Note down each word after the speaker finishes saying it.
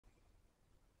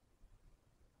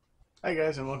Hi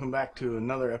guys, and welcome back to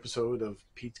another episode of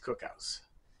Pete's Cookhouse.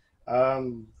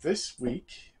 This week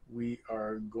we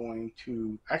are going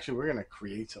to we're going to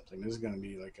create something. This is going to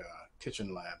be like a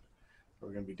kitchen lab that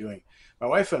we're going to be doing. My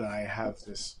wife and I have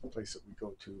this place that we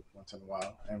go to once in a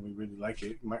while, and we really like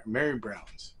it. Mary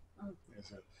Brown's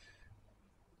is an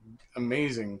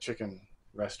amazing chicken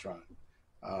restaurant.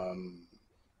 Um,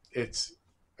 it's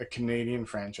a Canadian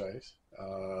franchise.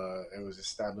 It was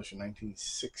established in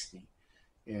 1960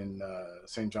 in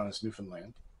St. John's,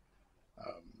 Newfoundland,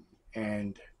 um,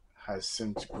 and has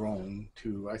since grown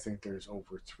to, I think there's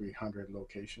over 300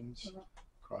 locations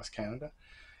across Canada.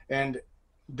 And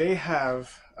they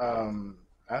have,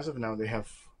 as of now, they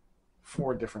have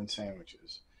four different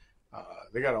sandwiches.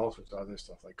 They got all sorts of other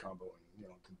stuff like combo and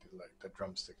like the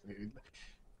drumstick.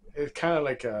 It's kind of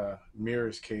like a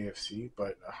mirrors KFC,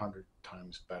 but 100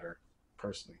 times better.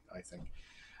 Personally, I think.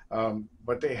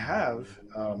 But they have,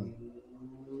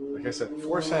 like I said,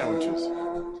 four sandwiches.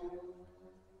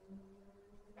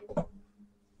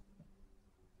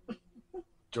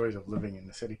 Joys of living in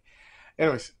the city.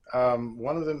 Anyways,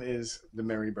 one of them is the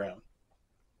Mary Brown.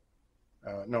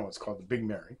 No, it's called the Big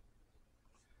Mary.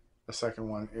 The second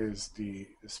one is the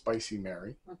Spicy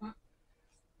Mary,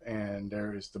 and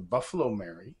there is the Buffalo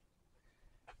Mary,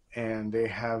 and they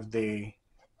have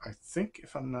I think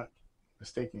if I'm not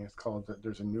mistaken, it's called that.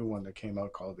 There's a new one that came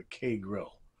out called the K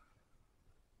Grill,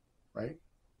 right?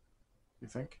 You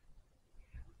think?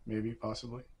 Maybe,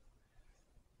 possibly.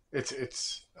 It's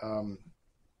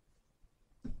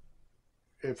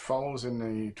it follows in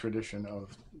the tradition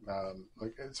of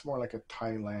like it's more like a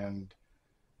Thailand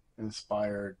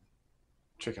inspired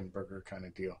chicken burger kind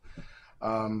of deal.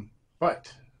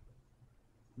 But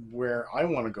where I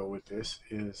want to go with this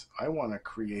is I want to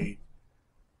create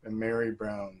a Mary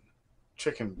Brown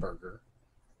chicken burger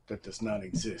that does not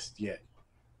exist yet.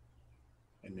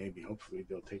 And maybe hopefully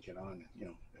they'll take it on,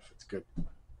 if it's good.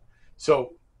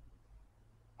 So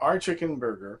our chicken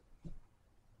burger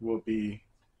will be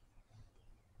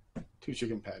two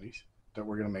chicken patties that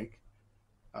we're going to make.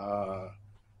 Uh,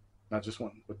 Not just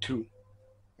one, but two.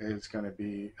 It's going to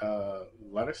be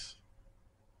lettuce,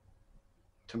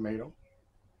 tomato,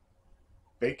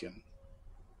 bacon,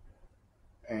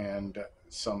 and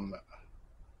some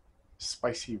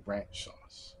spicy ranch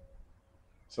sauce.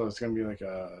 So it's going to be like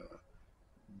a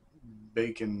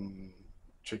bacon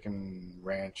chicken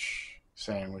ranch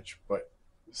sandwich, but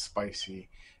spicy,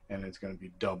 and it's going to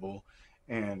be double.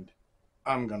 And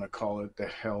I'm going to call it the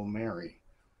Hail Mary,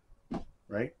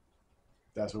 right?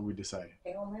 That's what we decided.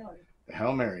 Hail Mary. The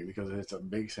Hail Mary, because it's a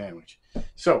big sandwich.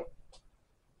 So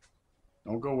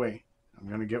don't go away. I'm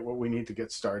going to get what we need to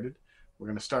get started. We're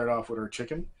going to start off with our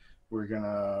chicken. We're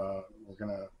gonna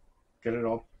get it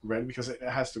all ready because it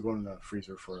has to go in the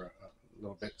freezer for a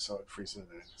little bit so it freezes and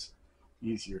it's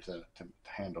easier to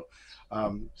handle.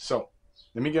 So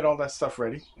let me get all that stuff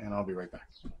ready and I'll be right back.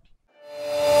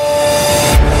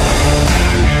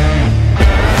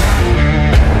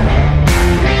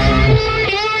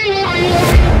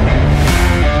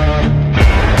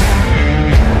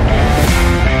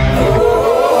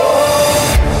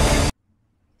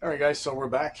 All right, guys, so we're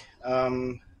back.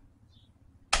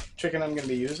 Chicken I'm going to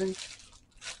be using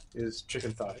is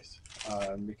chicken thighs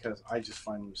because I just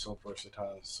find them so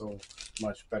versatile, so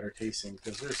much better tasting.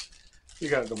 Because you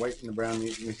got the white and the brown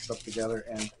meat mixed up together,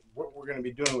 and what we're going to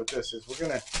be doing with this is we're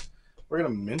gonna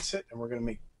mince it and we're gonna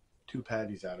make two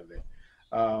patties out of it.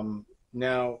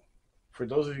 Now, for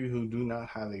those of you who do not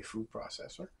have a food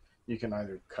processor, you can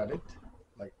either cut it,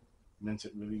 like mince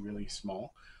it really really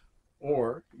small,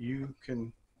 or you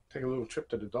can take a little trip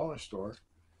to the dollar store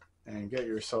and get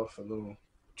yourself a little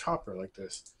chopper like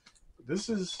this. This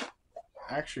is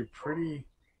actually pretty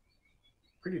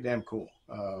damn cool.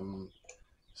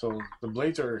 So the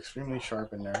blades are extremely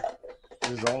sharp in there.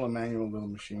 This is all a manual little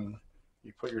machine.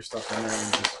 You put your stuff in there and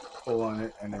you just pull on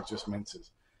it and it just minces.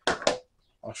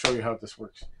 I'll show you how this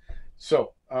works.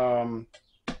 So,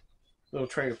 little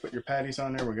tray to put your patties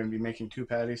on there. We're going to be making two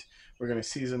patties. We're going to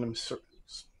season them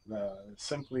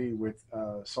simply with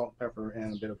salt, pepper,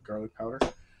 and a bit of garlic powder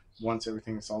once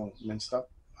everything's all minced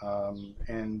up.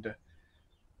 And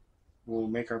we'll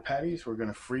make our patties. We're going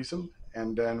to freeze them,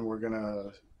 and then we're going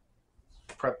to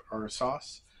prep our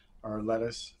sauce, our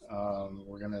lettuce.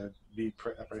 We're going to be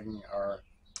prepping our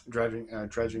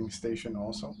dredging station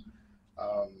also.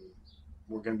 Um,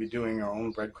 we're going to be doing our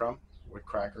own breadcrumb with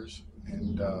crackers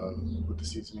and with the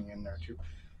seasoning in there too.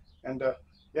 And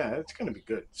yeah, it's going to be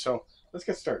good. So let's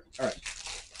get started. All right.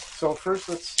 So first,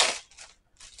 let's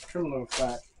trim a little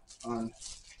fat on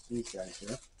these guys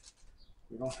here.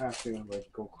 You don't have to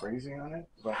like go crazy on it,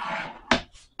 but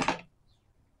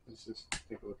let's just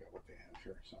take a look at what they have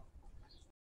here. So.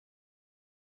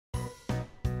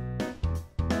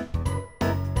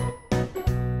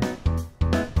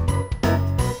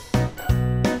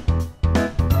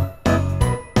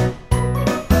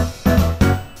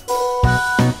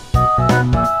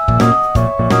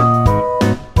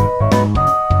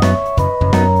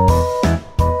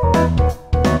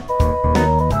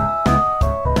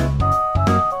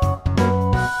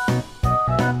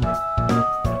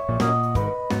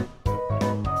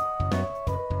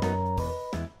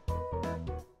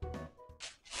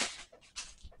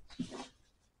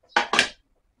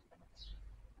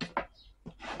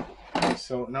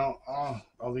 So now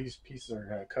all these pieces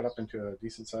are cut up into a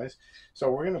decent size.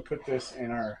 So we're going to put this in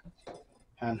our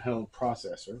handheld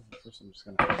processor. First, I'm just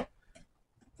going to.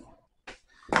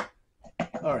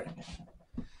 All right.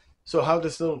 So how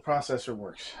this little processor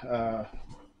works?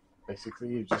 Basically,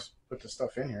 you just put the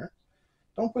stuff in here.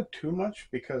 Don't put too much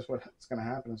because what's going to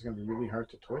happen is going to be really hard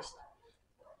to twist.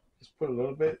 Just put a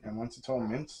little bit, and once it's all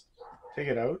minced, take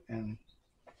it out and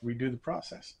redo the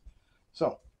process.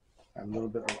 So a little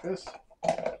bit like this.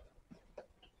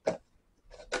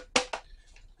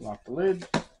 Lock the lid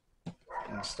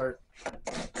and start.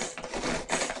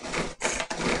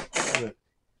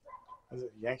 Does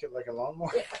it yank it like a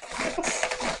lawnmower? Yeah.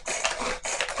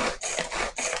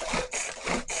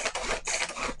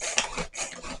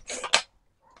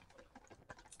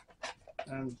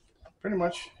 And pretty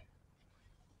much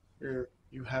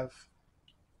you have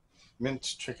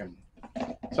minced chicken.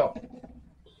 So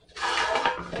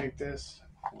take this,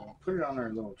 we'll put it on our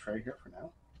little tray here for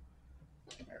now.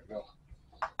 There we go.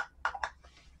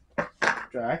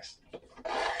 Jax,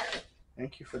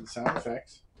 thank you for the sound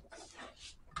effects.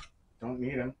 Don't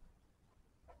need them.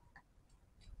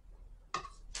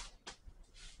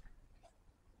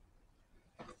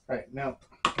 Right, now,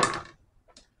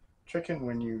 chicken,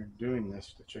 when you're doing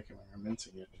this, the chicken, when you're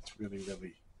mincing it, it's really,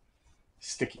 really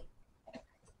sticky.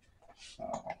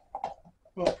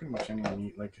 Well, pretty much any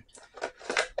meat, like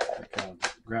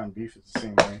ground beef is the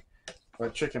same way.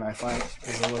 But chicken, I find,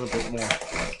 is a little bit more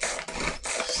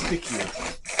stickier.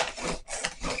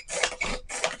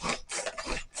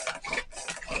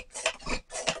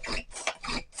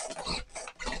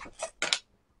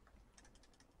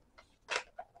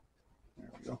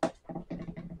 There we go.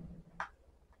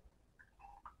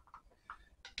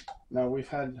 Now we've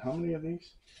had how many of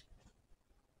these?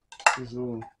 These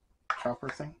little chopper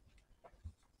thing?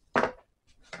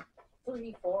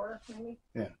 3, 4, maybe.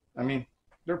 Yeah, I mean,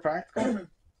 they're practical.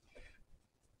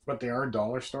 But they are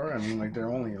dollar store. I mean, like, they're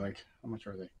only like, how much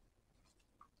are they?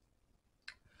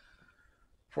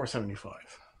 $4.75.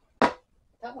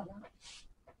 That one up.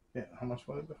 Yeah, how much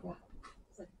was it before?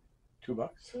 Like $2?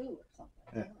 2 or something.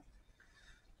 Yeah.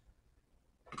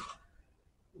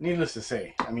 Needless to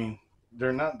say, I mean,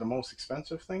 they're not the most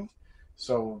expensive thing,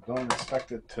 so don't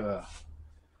expect it to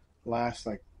last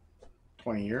like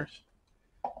 20 years.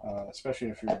 Especially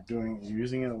if you're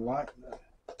using it a lot.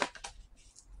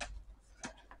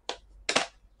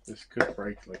 This could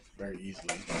break like very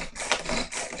easily.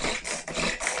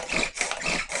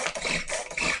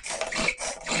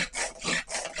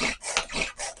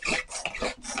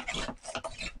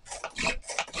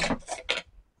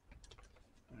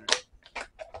 Right.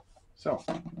 So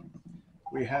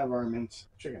we have our minced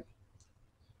chicken.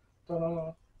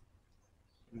 Ta-da!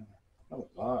 A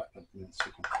lot of minced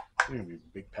chicken. They're gonna be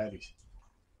big patties.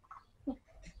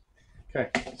 Okay,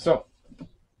 so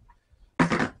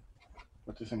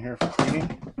put this in here for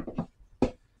cleaning.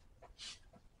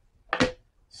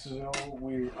 So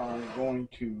we are going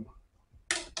to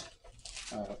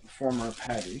form our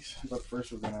patties, but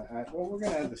first we're gonna add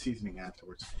the seasoning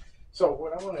afterwards. So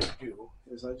what I want to do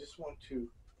is I just want to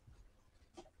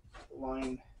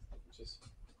line, just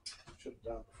should have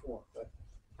done before, but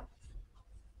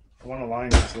I want to line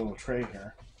this little tray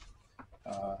here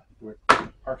with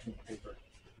parchment paper.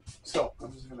 So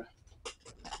I'm just gonna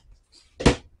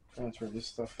transfer this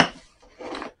stuff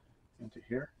into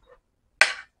here.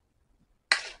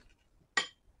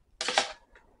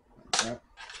 Like that.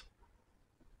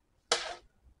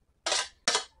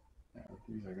 Now,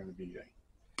 these are going to be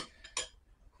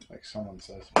like someone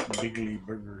says, bigly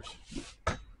burgers.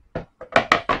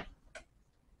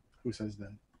 Who says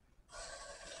that?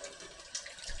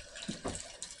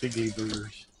 Bigly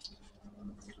burgers.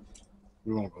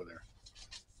 We won't go there.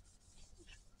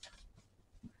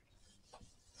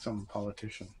 Some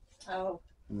politician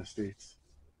in the States.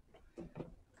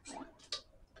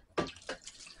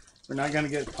 We're not going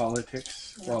to get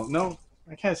politics. No. Well, no,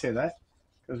 I can't say that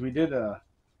because we did a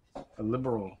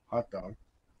liberal hot dog.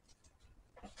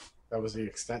 That was the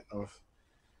extent of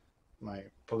my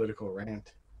political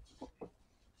rant.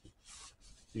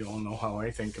 You all know how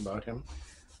I think about him.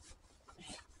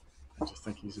 I just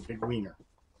think he's a big wiener.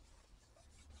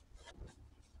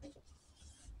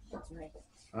 That's nice.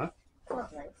 Huh?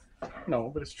 Not nice. No,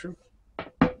 but it's true.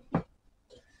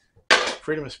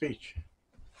 Freedom of speech.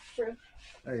 True.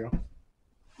 There you go.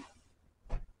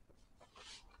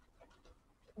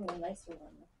 I'm the nicer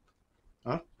one.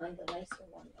 Huh? I'm the nicer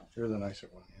one. You're the nicer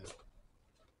one, yeah.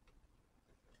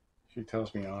 She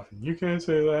tells me often, you can't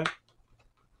say that.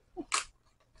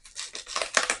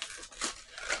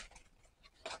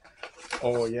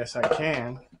 Oh, yes, I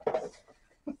can.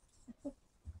 All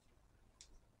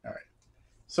right.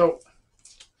 So,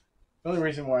 the only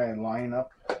reason why I line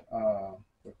up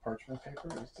with parchment paper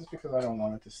is just because I don't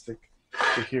want it to stick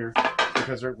to here,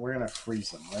 because we're going to freeze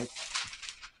them, right?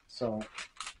 So, I'm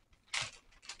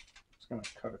just going to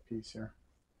cut a piece here.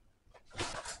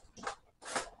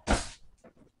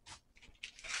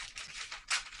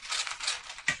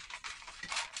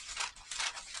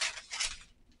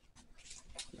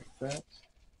 Like that.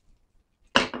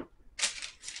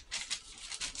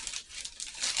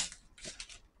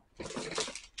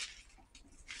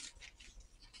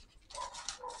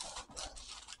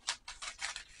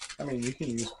 I mean, you can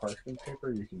use parchment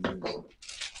paper, you can use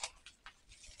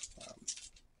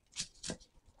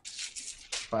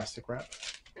plastic wrap,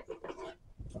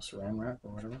 or saran wrap,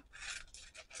 or whatever.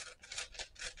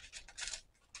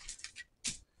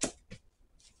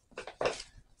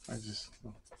 I just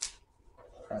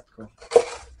practical.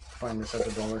 Find this at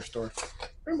the dollar store.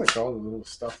 Pretty much all the little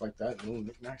stuff like that, little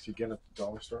knickknacks you get at the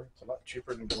dollar store. It's a lot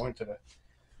cheaper than going to the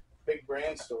big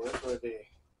brand stores where they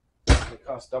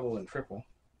cost double and triple.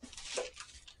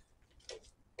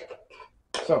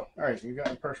 So, all right, you got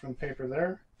your parchment paper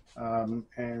there, and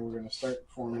we're going to start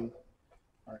forming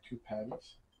our two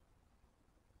patties.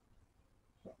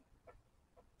 So.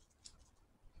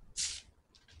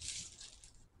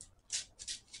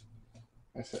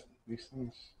 I said these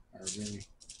things are really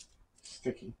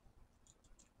sticky,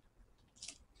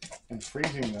 and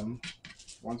freezing them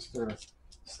once they're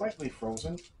slightly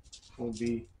frozen will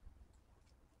be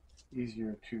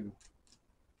easier to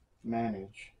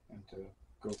manage and to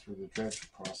go through the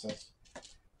dredge process.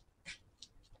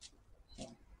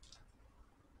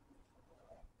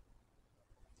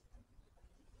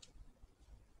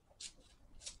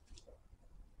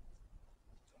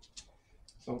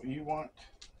 So you want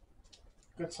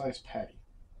a good sized patty,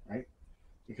 right?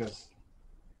 Because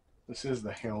this is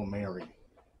the Hail Mary,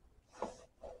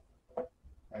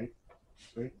 right?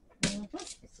 See? Mm-hmm.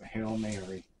 It's the Hail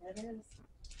Mary. It is.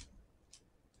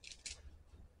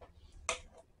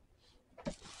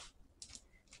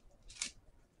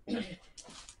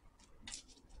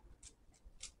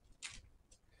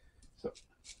 So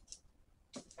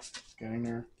getting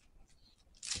there.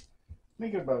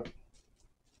 Make it about,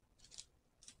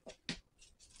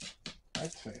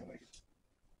 I'd say like,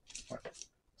 what,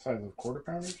 size of quarter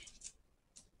pounders?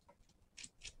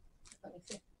 Let me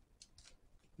see.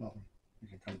 No, you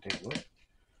can come take a look.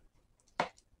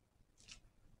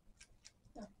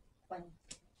 Fine.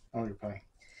 Oh, you're playing.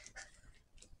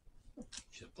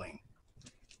 She's playing.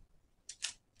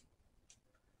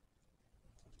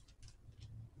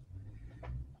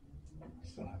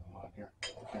 Still have a lot here.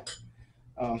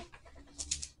 Okay.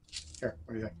 Here,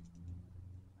 what do you think?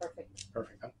 Perfect.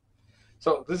 Perfect, huh?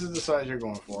 So this is the size you're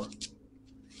going for.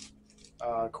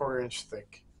 Quarter-inch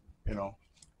thick, you know,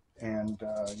 and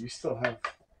you still have.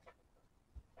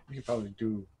 You could probably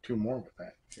do two more with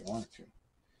that if you wanted to.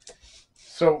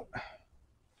 So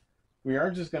we are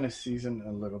just going to season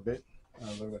a little bit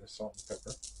of salt and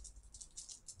pepper.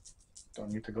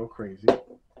 Don't need to go crazy.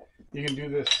 You can do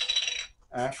this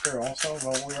after also,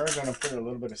 but we are going to put a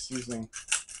little bit of seasoning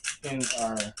in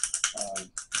our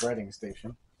breading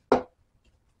station.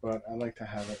 But I like to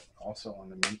have it also on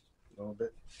the meat a little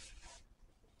bit.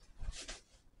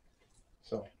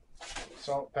 So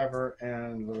salt, pepper,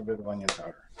 and a little bit of onion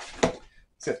powder.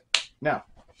 That's it. Now,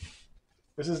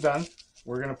 this is done.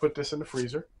 We're going to put this in the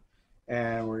freezer,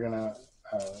 and we're going to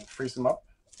freeze them up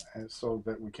so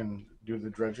that we can do the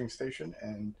dredging station,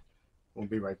 and we'll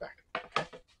be right back. Okay?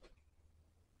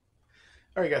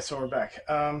 All right, guys, so we're back.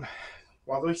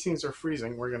 While these things are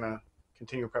freezing, we're going to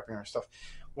continue prepping our stuff.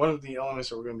 One of the elements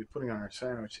that we're going to be putting on our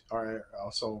sandwich are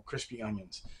also crispy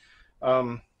onions.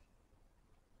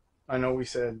 I know we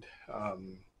said,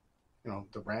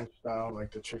 the ranch style,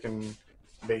 like the chicken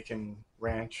bacon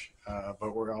ranch,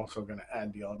 but we're also going to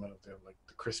add the element of the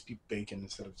crispy bacon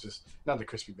instead of just, not the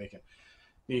crispy bacon,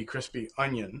 the crispy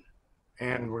onion,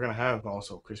 and we're going to have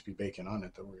also crispy bacon on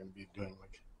it that we're going to be doing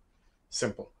like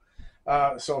simple.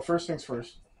 So first things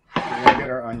first, we're gonna get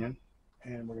our onion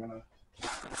and we're gonna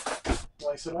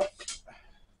slice it up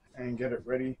and get it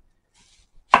ready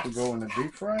to go in the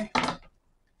deep fry.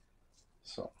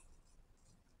 So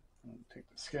I'll take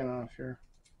the skin off here.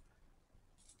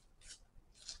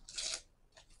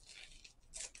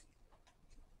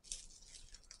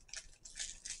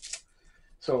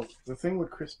 So the thing with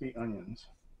crispy onions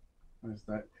is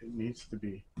that it needs to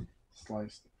be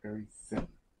sliced very thin.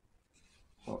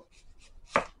 So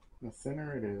the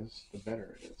thinner it is, the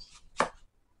better it is.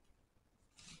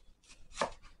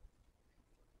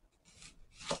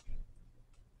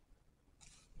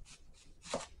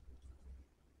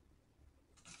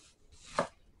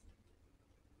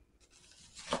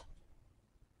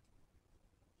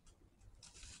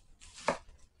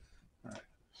 All right,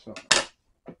 so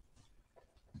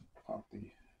pop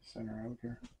the center out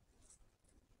here.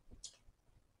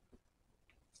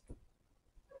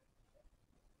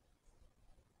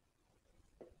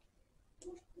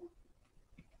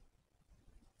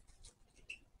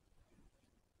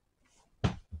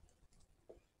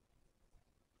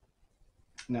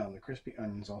 Now the crispy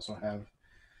onions also have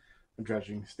a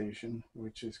dredging station,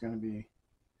 which is going to be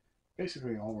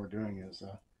basically all we're doing is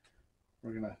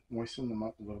we're going to moisten them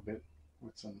up a little bit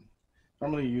with some,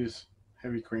 normally use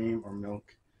heavy cream or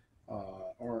milk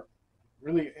or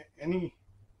really any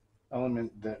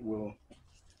element that will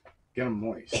get them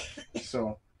moist.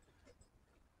 So,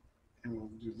 and we'll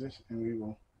do this and we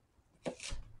will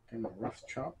kind of rough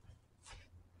chop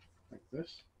like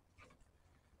this.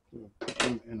 We'll put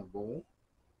them in a bowl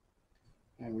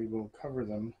and we will cover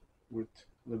them with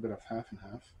a little bit of half and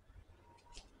half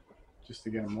just to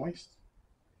get them moist.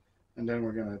 And then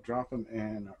we're going to drop them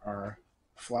in our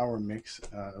flour mix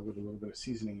with a little bit of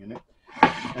seasoning in it,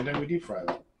 and then we deep fry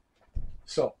them.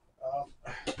 So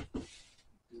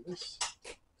do this,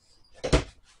 put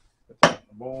that in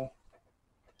the bowl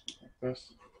like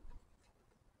this.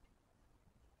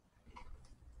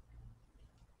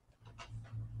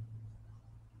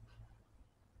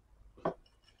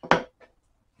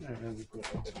 And then we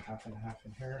put a bit of half and half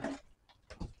in here,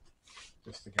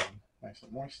 just to get them nice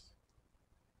and moist.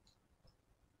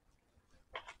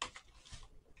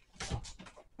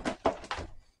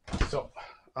 So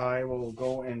I will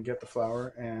go and get the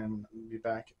flour and be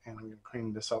back, and we're going to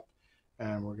clean this up,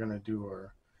 and we're going to do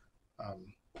our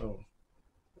little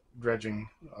dredging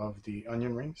of the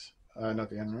onion rings,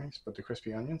 not the onion rings, but the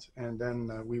crispy onions, and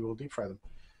then we will deep fry them.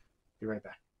 Be right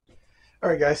back. All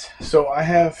right, guys, so I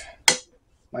have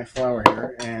my flour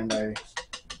here, and I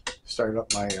started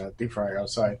up my deep fryer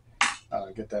outside,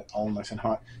 get that all nice and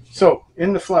hot. So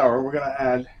in the flour, we're going to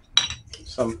add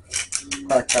some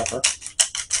cracked pepper.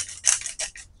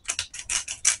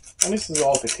 And this is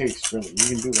all to taste, really. You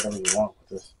can do whatever you want with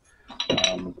this.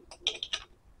 I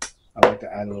like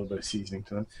to add a little bit of seasoning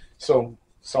to them. So,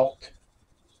 salt.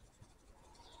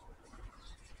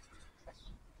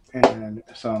 And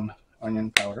some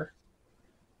onion powder.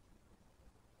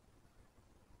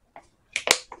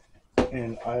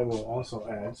 And I will also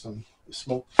add some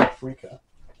smoked paprika.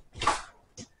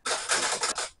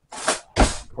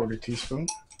 1/4 teaspoon.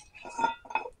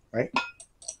 Right?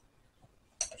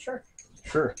 Sure.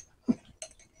 Sure.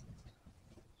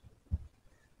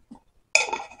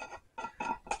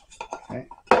 Okay.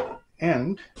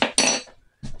 And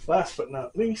last but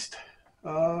not least,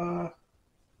 how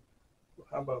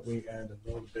about we add a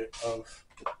little bit of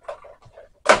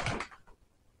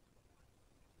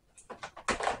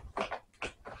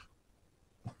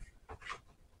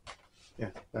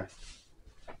there,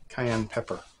 cayenne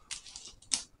pepper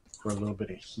for a little bit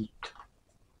of heat.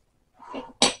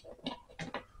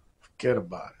 Forget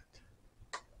about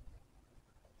it.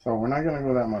 So we're not going to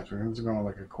go that much. We're just going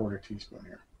like a 1/4 teaspoon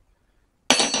here.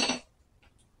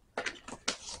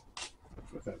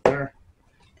 Put that there.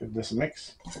 Give this a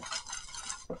mix.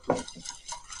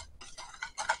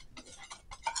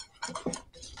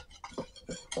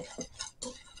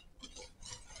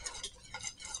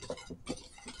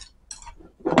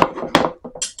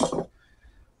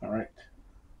 All right.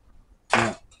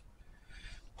 Now,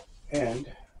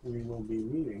 and we will be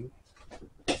leaving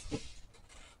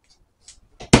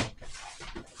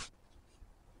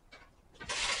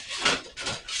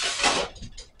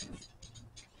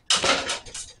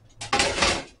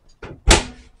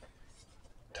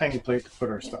tiny plate to put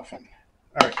our stuff in.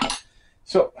 All right.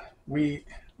 So we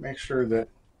make sure that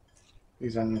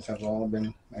these onions have all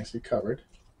been nicely covered,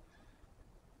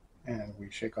 and we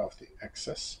shake off the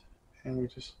excess, and we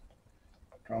just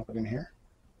drop it in here.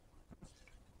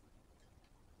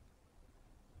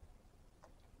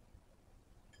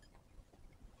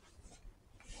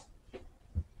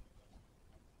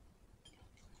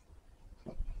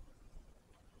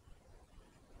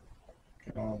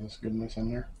 this goodness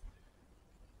in there.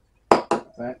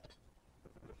 That.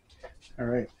 All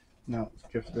right, now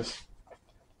give this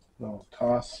a little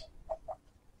toss.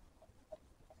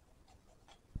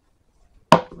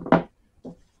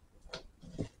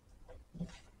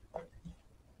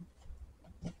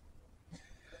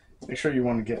 Make sure you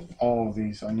want to get all of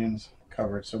these onions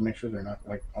covered, so make sure they're not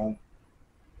like all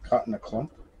caught in a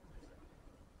clump,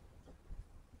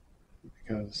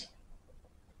 because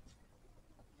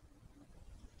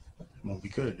it won't be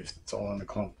good if it's all in a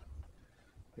clump.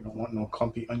 We don't want no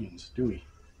clumpy onions, do we?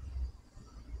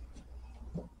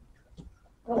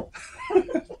 Oh.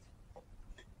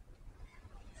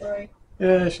 Sorry.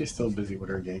 Yeah, she's still busy with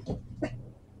her game.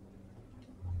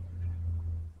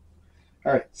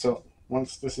 All right, so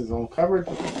once this is all covered,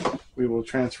 we will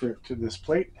transfer it to this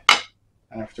plate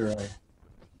after I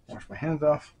wash my hands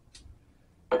off,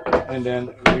 and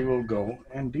then we will go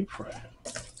and deep fry.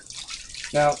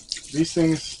 Now, these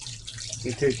things,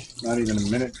 they take not even a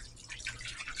minute,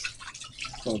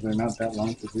 so they're not that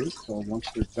long to do. So once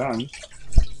they're done,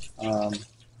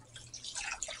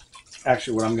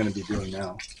 actually what I'm going to be doing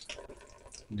now,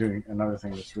 doing another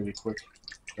thing that's really quick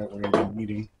that we're going to be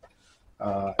eating,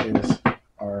 is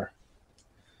our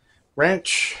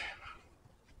ranch,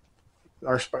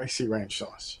 our spicy ranch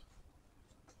sauce.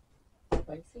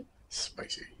 Spicy?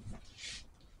 Spicy.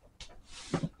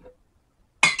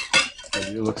 Oh,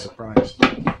 you look surprised.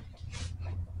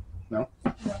 No?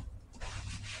 No.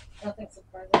 Nothing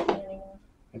surprises me anymore.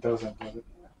 It doesn't, does it?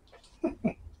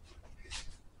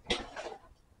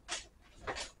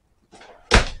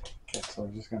 Okay, so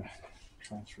I'm just going to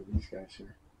transfer these guys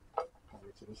here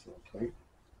over to this little plate.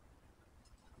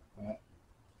 That.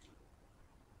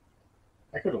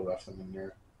 I could have left them in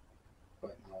there,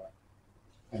 but you know what?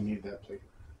 I need that plate.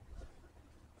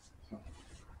 So,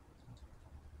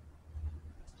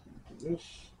 do this,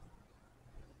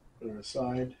 put it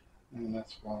aside, and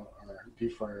that's while our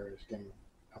deep fryer is getting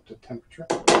up to temperature.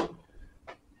 Put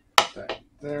that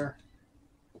there.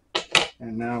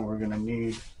 And now we're going to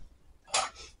need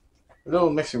a little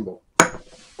mixing bowl.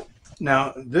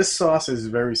 Now, this sauce is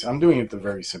I'm doing it the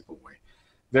very simple way.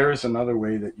 There is another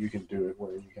way that you can do it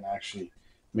where you can actually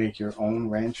make your own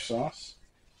ranch sauce.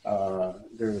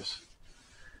 There's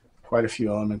quite a few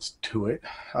elements to it.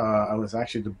 I was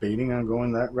actually debating on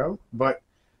going that route, but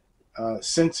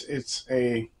since it's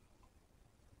I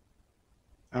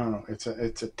don't know, it's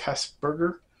a test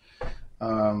burger,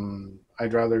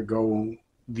 I'd rather go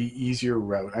the easier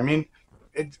route. I mean,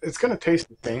 it's going to taste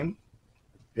the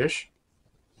same-ish.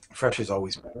 Fresh is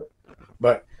always better,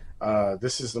 but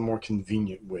this is the more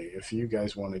convenient way. If you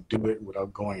guys want to do it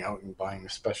without going out and buying a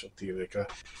specialty like a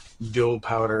dill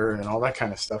powder and all that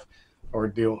kind of stuff, or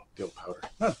dill powder,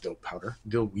 not dill powder,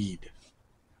 dill weed.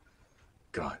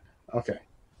 God, okay,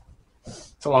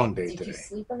 it's a long day today. Did you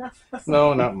sleep enough?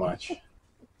 No, not much.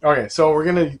 Okay, so we're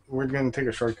gonna take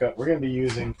a shortcut. We're gonna be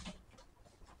using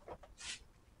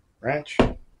ranch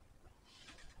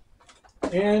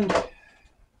and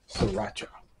sriracha.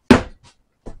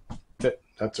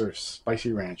 That's our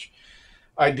spicy ranch.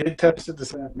 I did test it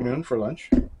this afternoon for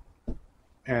lunch,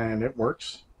 and it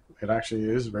works. It actually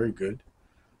is very good.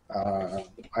 I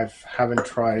haven't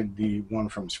tried the one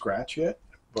from scratch yet,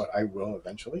 but I will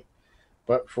eventually.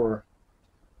 But for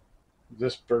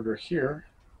this burger here,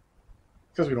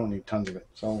 because we don't need tons of it,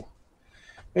 so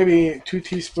maybe 2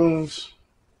 teaspoons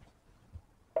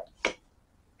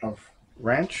of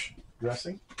ranch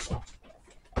dressing.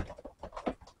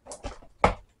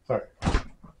 Sorry,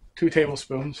 2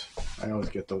 tablespoons. I always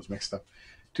get those mixed up.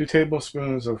 2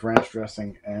 tablespoons of ranch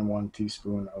dressing and 1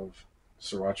 teaspoon of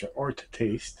sriracha, or to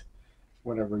taste,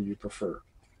 whatever you prefer.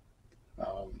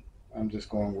 I'm just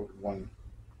going with 1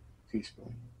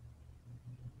 teaspoon,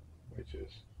 which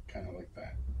is kind of like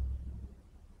that.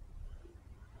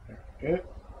 There.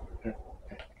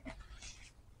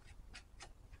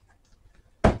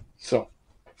 So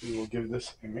we will give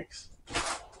this a mix,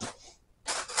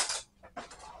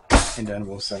 and then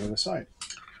we'll set it aside.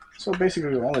 So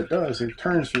basically all it does, it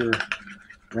turns your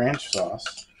ranch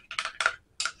sauce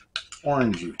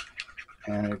orangey,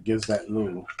 and it gives that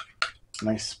little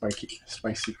nice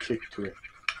spicy kick to it.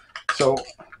 So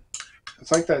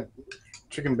it's like that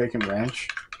chicken bacon ranch,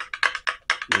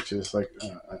 which is like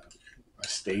a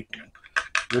staple.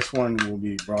 This one will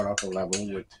be brought up a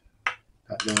level with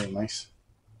that little nice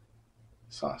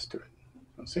sauce to it.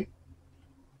 So see?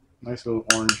 Nice little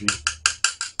orangey,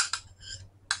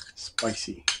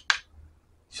 spicy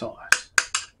sauce.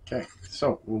 Okay,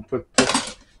 so we'll put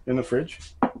this in the fridge.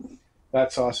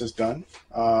 That sauce is done.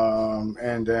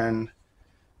 And then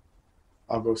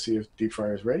I'll go see if deep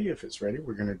fryer is ready. If it's ready,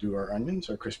 we're going to do our onions,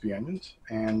 our crispy onions,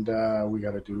 and we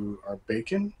got to do our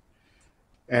bacon.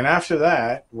 And after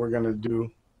that, we're going to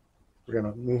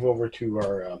move over to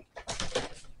our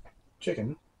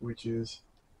chicken, which is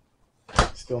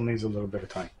still needs a little bit of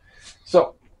time.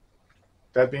 So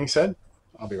that being said,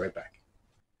 I'll be right back.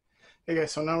 Hey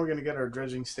guys, so now we're going to get our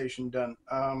dredging station done.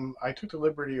 I took the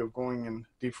liberty of going and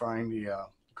deep frying the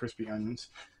crispy onions.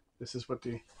 This is what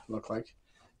they look like.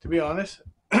 To be honest,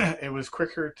 it was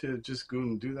quicker to just go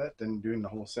and do that than doing the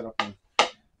whole setup. And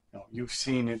you've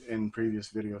seen it in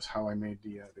previous videos how I made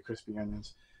the crispy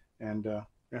onions, and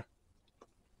yeah,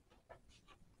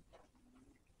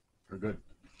 they're good.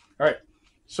 All right,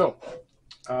 so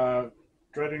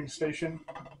dredging station,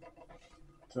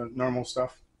 the normal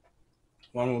stuff.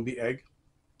 One will be egg,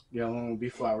 the other one will be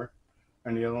flour,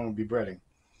 and the other one will be breading.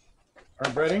 Our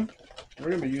breading, we're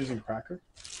going to be using cracker.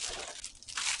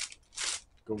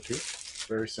 Go-to,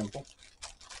 very simple.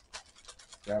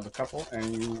 Grab a couple,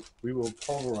 and we will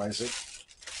pulverize it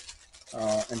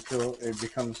until it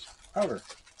becomes powder.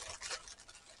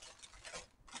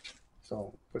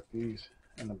 So put these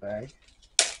in the bag.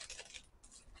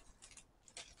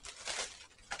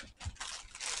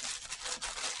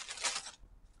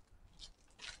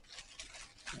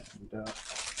 And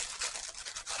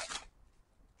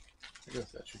I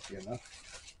guess that should be enough.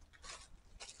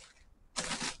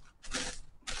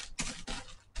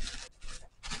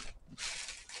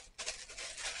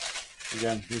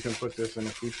 Again, you can put this in a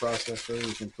food processor.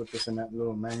 You can put this in that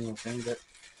little manual thing that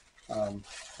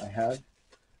I had.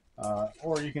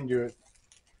 Or you can do it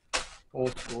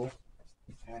old school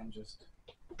and just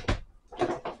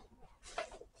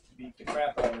beat the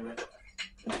crap out of it.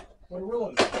 We're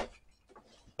rolling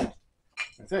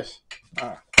with this.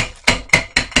 Oh,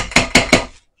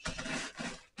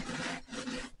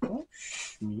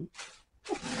 me.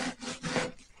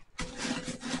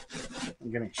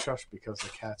 I'm getting shushed because the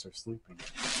cats are sleeping.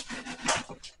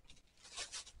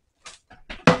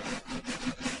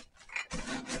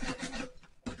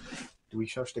 Do we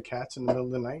shush the cats in the middle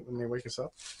of the night when they wake us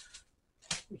up?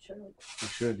 We should. We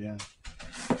should, yeah.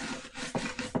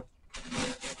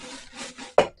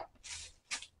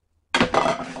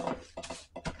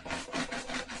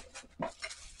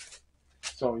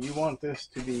 So you want this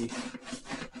to be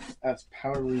as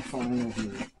powdery fine as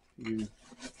you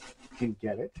can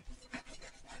get it.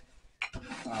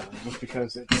 Just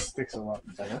because it sticks a lot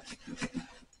better.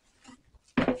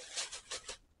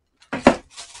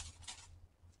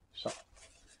 So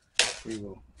we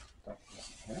will start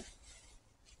here.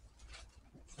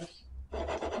 Like this.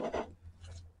 I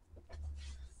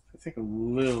think a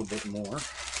little bit more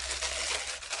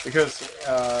because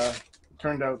it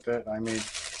turned out that I made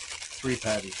 3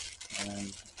 patties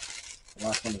and the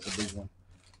last one is a big one.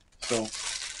 So I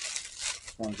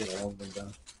want to get all of them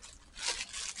done.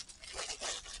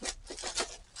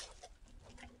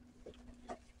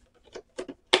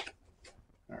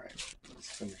 Alright,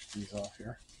 let's finish these off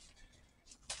here.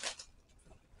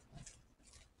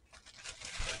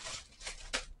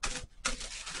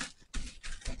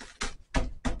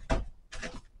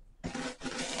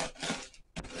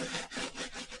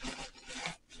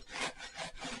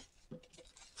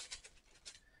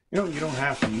 You don't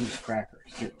have to use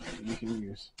crackers too. You can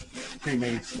use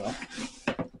pre-made stuff,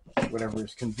 whatever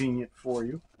is convenient for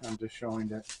you. I'm just showing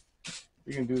that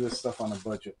you can do this stuff on a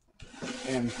budget.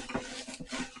 And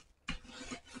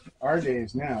our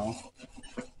days now,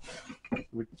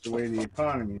 with the way the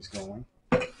economy is going,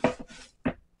 a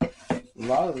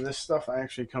lot of this stuff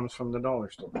actually comes from the dollar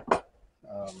store,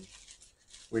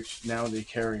 which now they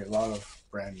carry a lot of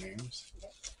brand names.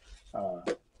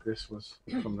 This was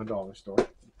from the dollar store.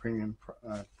 Premium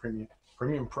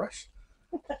Fresh.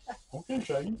 Okay,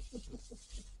 Shaggy.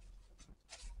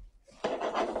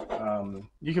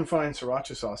 You can find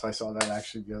sriracha sauce. I saw that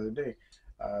actually the other day.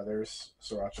 There's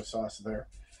sriracha sauce there.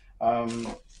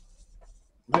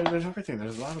 There's everything.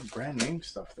 There's a lot of brand name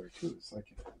stuff there too. It's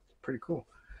like pretty cool.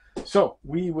 So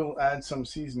we will add some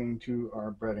seasoning to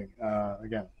our breading.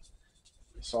 Again,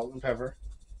 salt and pepper.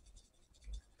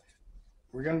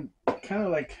 We're gonna kind of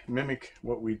like mimic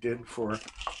what we did for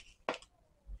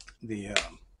the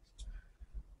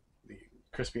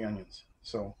crispy onions.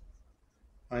 So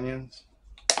onions,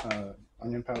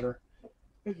 onion powder.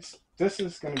 This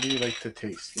is going to be like to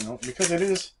taste, because it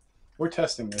is. We're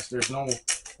testing this. There's no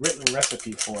written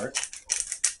recipe for it.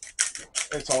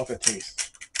 It's all to taste.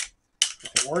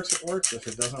 If it works, it works. If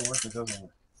it doesn't work, it doesn't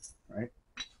work. Right?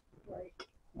 Right.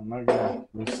 I'm not gonna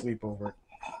lose sleep over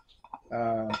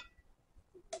it.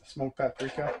 Smoked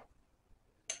paprika.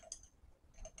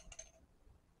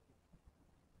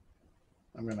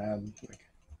 I'm gonna add like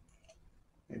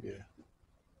maybe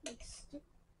a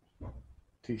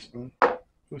teaspoon.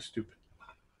 Who's stupid?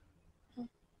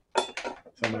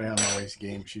 Somebody on Molly's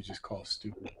game, she just calls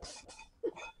stupid.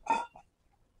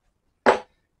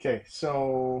 Okay,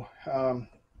 so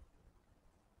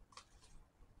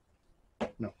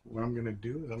no, what I'm gonna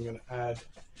do is I'm gonna add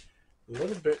a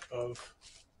little bit of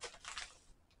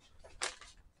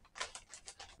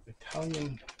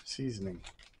Italian seasoning.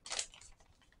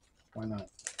 Why not,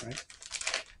 right?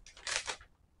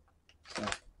 So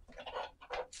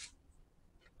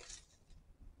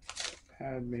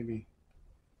add maybe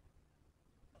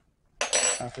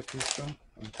half a teaspoon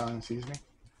of Italian seasoning,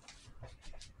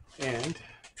 and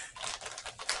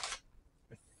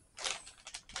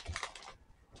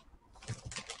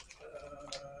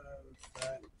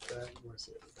where's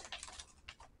it?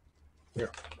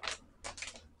 Here.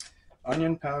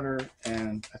 Onion powder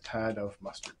and a tad of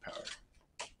mustard powder.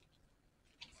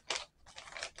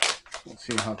 We'll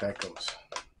see how that goes.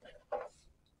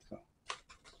 So,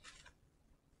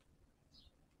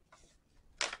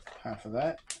 half of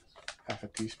that, half a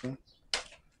teaspoon,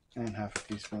 and half a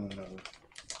teaspoon of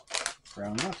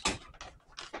ground mustard.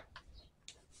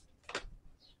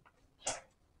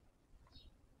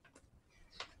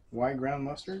 Why ground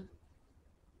mustard?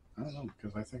 I don't know,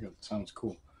 because I think it sounds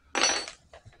cool.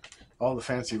 All the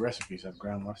fancy recipes have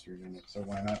ground mustard in it, so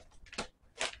why not?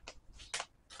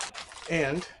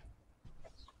 And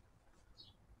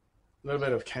a little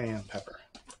bit of cayenne pepper.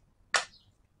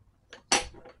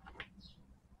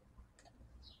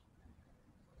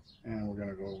 And we're going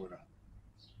to go with a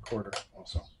quarter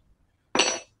also.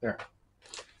 There.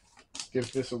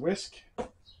 Give this a whisk.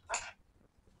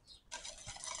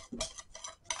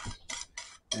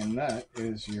 And that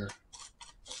is your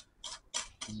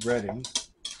breading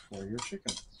for your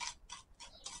chicken.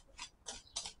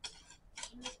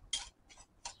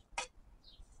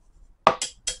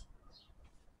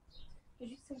 Did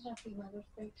you say Happy Mother's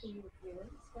Day to your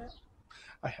parents, Scott?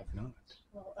 I have not.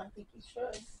 Well, I think you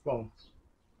should. Well,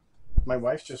 my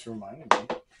wife just reminded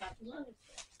me Happy Mother's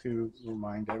Day. to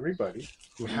remind everybody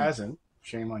who hasn't.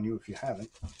 Shame on you if you haven't.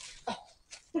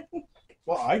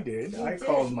 Well, I did. I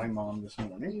called my mom this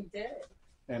morning. You did.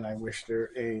 And I wished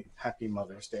her a happy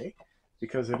Mother's Day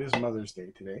because it is Mother's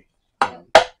Day today.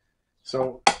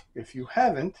 So if you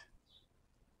haven't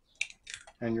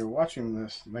and you're watching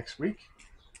this next week,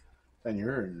 then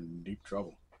you're in deep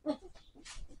trouble. All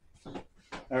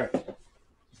right.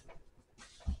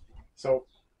 So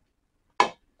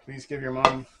please give your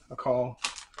mom a call.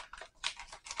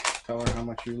 Tell her how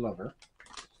much you love her.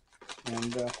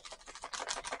 And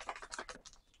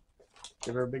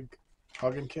give her a big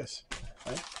hug and kiss.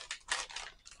 Right?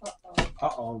 Uh-oh.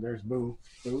 Uh-oh, there's Boo.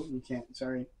 Boo, you can't,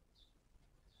 sorry.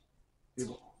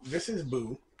 This is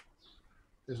Boo.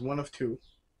 There's one of two.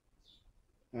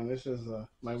 And this is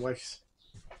my wife's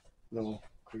little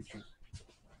creature.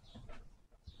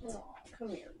 Oh, come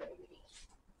here, baby.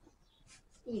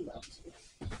 He loves you.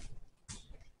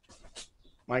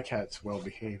 My cat's well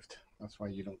behaved. That's why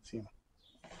you don't see him.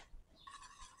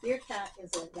 Your cat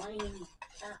is a whiny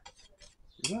cat.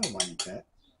 He's not a whiny cat.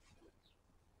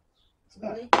 It's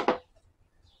not. Really?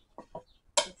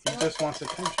 He just wants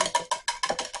attention.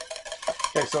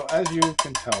 Okay, so as you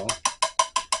can tell,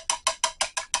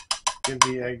 give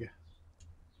the egg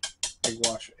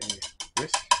wash a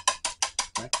whisk.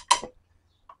 Right?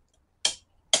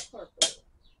 Poor Boo.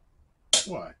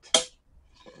 What?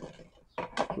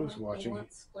 Who's He watching?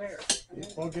 wants squares.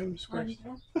 Well, give him squares.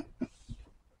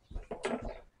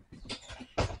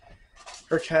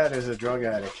 Her cat is a drug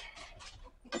addict.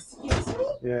 Excuse me?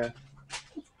 Yeah.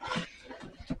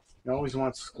 He always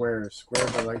wants squares.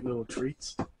 Squares are like little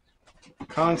treats.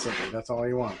 Constantly, that's all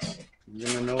he wants.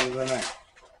 He's in the middle of the night.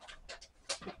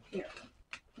 Here.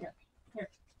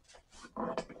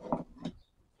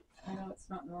 I know it's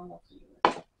not normal for you.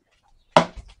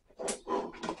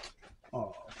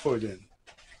 Oh, put in.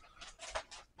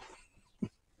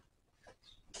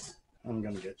 I'm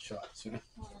gonna get shot soon.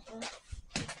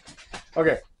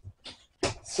 Okay,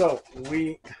 so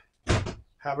we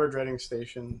have our dreading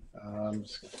station. I'm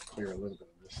just gonna clear a little bit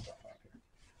of this stuff out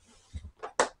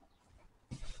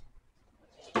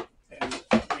here. And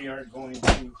we are going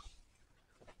to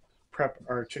prep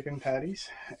our chicken patties,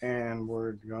 and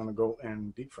we're gonna go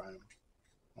and deep fry them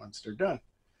once they're done.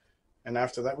 And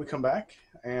after that, we come back,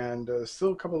 and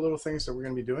still a couple of little things that we're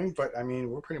gonna be doing. But I mean,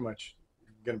 we're pretty much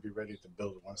gonna be ready to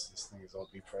build once this thing is all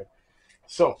deep fried.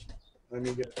 So let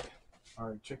me get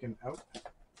our chicken out.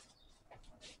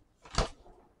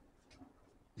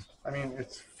 I mean,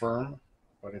 it's firm,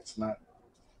 but it's not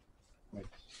like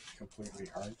completely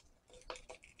hard.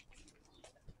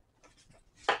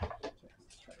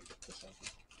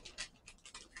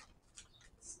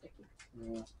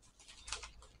 Yeah.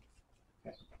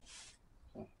 Okay.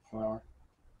 So, flour.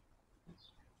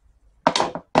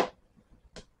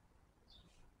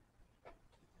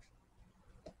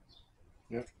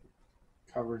 Yep.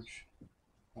 Coverage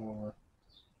over.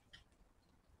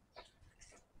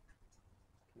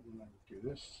 And then do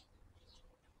this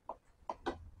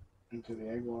into the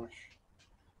egg wash.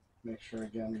 Make sure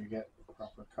again you get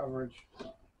proper coverage.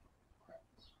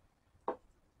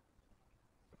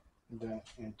 And then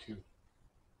into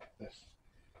this.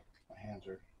 My hands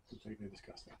are completely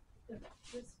disgusting.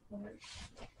 This part.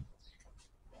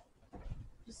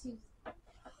 Just use. I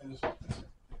just want this.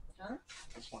 Huh?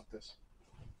 I just want this.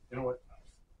 You know what?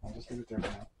 I'll just leave it there for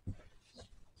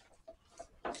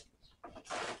now.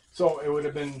 So it would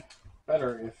have been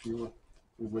better if we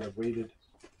would have waited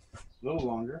a little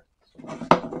longer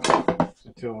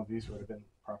until these would have been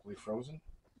properly frozen.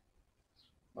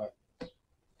 But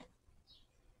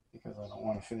because I don't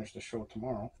want to finish the show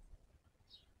tomorrow,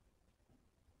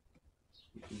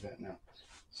 we do that now.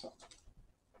 So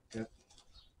get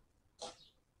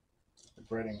the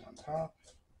breading on top.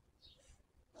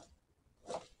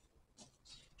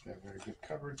 Get very good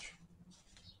coverage.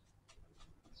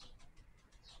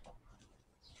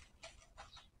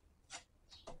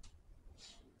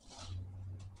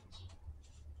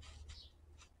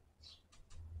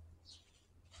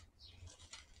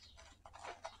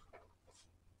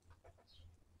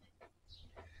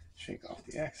 Shake off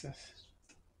the excess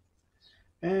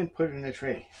and put it in a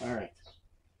tray. All right.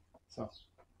 So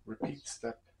repeat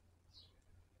step.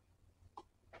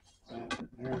 That in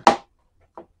there.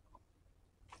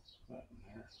 That in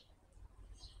there.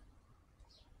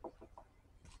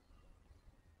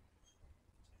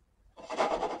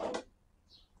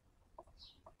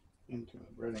 Into the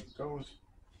breading goes.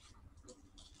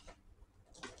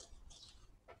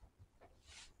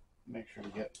 Make sure to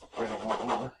get breading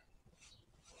all over.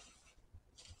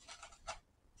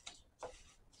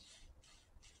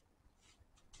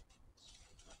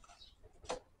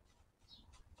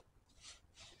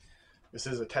 This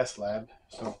is a test lab,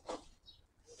 so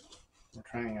we're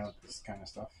trying out this kind of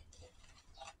stuff.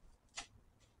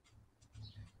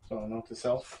 So note to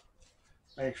self,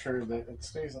 make sure that it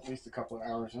stays at least a couple of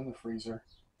hours in the freezer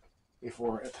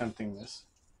before attempting this.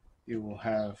 You will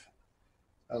have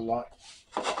a lot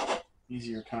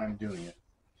easier time doing it.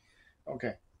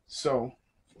 Okay, so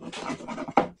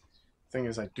thing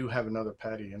is, I do have another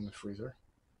patty in the freezer.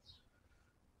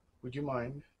 Would you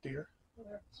mind, dear?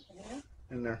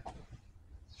 In there.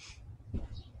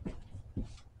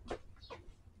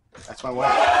 That's my wife.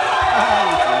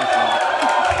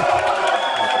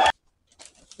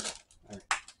 Right.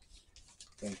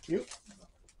 Thank you.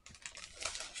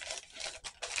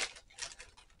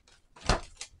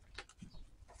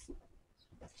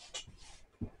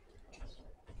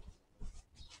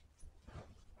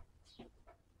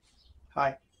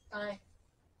 Hi. Hi.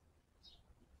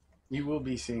 You will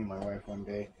be seeing my wife one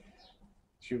day.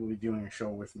 She will be doing a show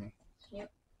with me.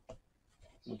 Yep.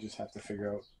 We'll just have to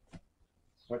figure out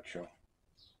what show.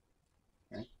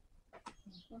 Right?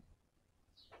 Mm-hmm.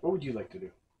 What would you like to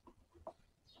do?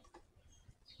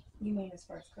 You mean as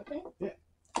far as cooking? Yeah.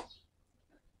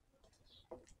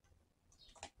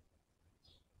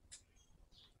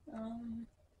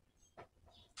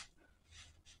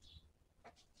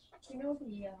 You know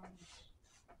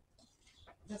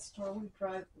the store we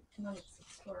drive, not it's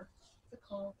a store, what's it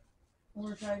called? When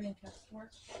we're driving past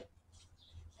work?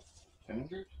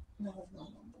 Teenagers? No.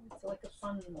 It's like a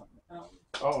fun one.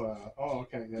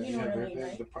 Okay. Yeah, You know what I mean,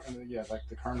 right? Yeah, like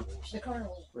the carnivals. The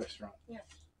carnival. Restaurant. Yeah.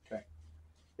 Okay.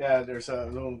 Yeah, there's a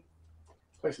little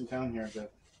place in town here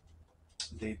that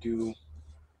they do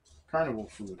carnival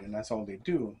food, and that's all they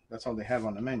do. That's all they have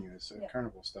on the menu is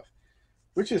carnival stuff,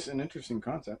 which is an interesting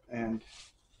concept. And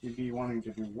you'd be wanting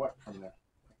to do what from there?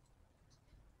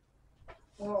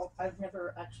 Well, I've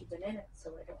never actually been in it,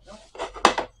 so I don't know.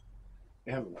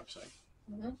 They have a website.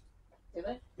 Mm-hmm. Do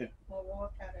they? Yeah. Well, we'll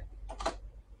look at it.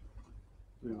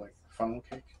 Do like funnel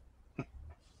cake?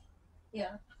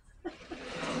 Yeah.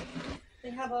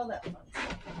 They have all that fun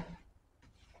stuff.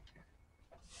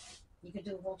 You could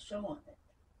do a whole show on it.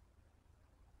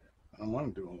 I don't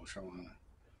want to do a whole show on it.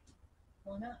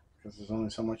 Why not? Because there's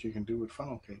only so much you can do with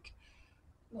funnel cake.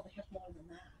 Well, they have more than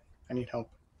that. I need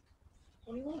help.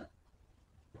 What do you want?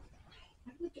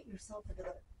 How do you get yourself into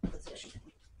that position?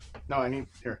 No, I need,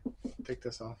 here, take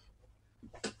this off.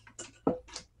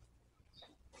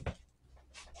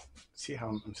 See how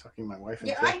I'm sucking my wife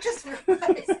into Yeah, I just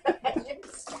realized that. You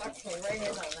stuck me right in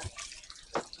on that.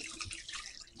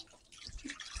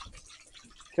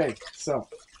 Okay, so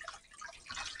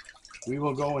we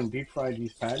will go and deep fry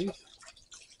these patties.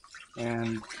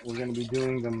 and we're going to be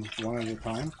doing them one at a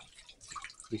time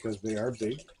because they are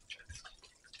big.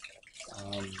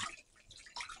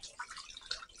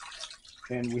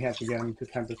 And we have to get them to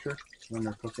temperature when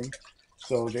they're cooking.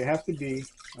 So they have to be,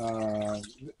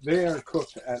 they are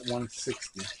cooked at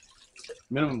 160,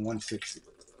 minimum 160.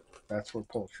 That's for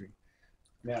poultry.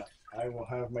 Now, I will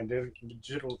have my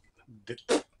digital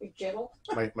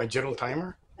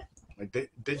timer, my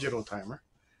digital timer,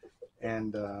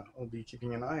 and I'll be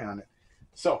keeping an eye on it.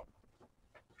 So,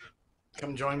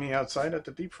 come join me outside at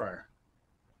the deep fryer.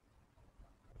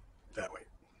 That way.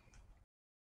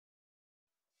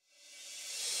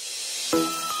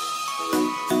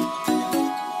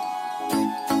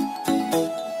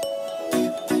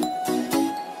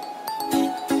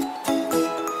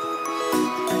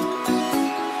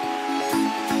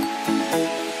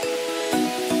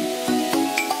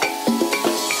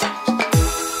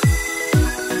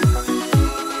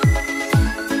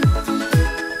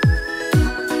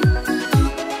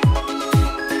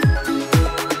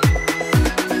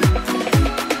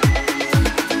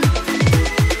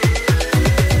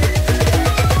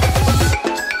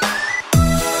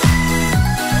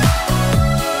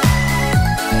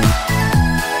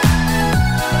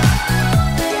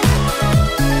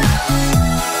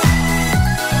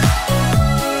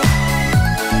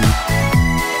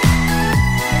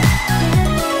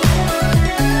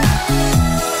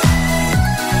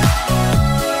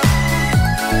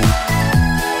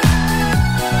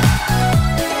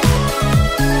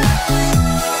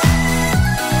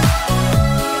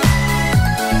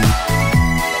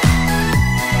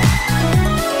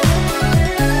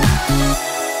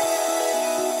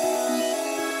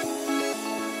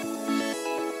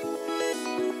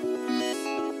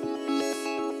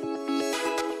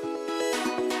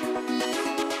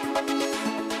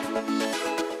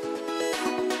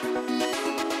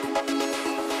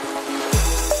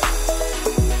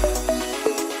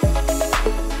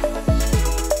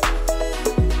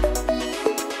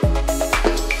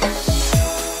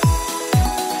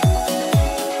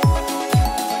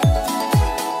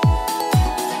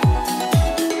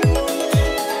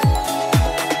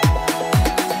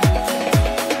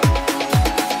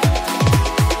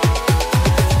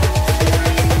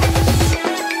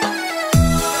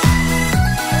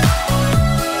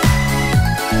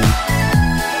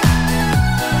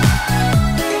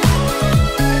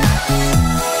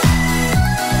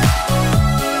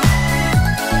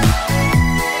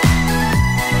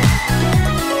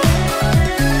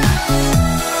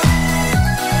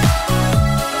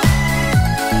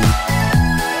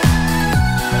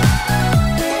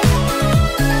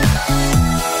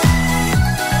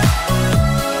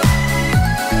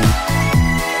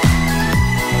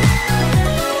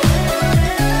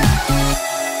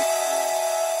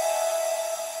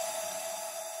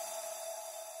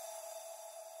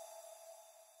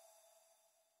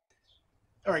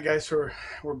 All right, guys, so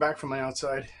we're back from my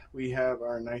outside. We have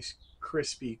our nice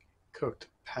crispy cooked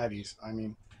patties. I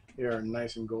mean, they are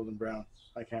nice and golden brown.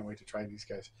 I can't wait to try these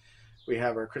guys. We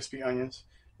have our crispy onions.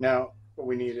 Now, what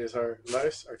we need is our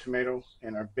lettuce, our tomato,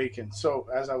 and our bacon. So,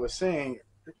 as I was saying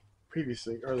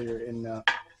previously, earlier in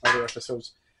other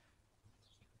episodes,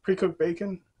 pre-cooked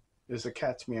bacon is a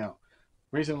cat's meow.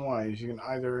 Reason why is you can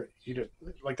either eat it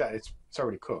like that. It's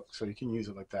already cooked, so you can use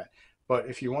it like that. But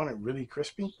if you want it really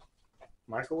crispy,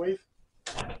 microwave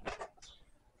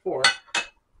for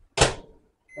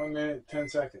 1 minute 10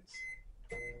 seconds.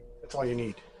 That's all you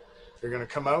need. They're gonna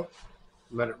come out,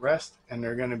 let it rest, and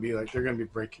they're gonna be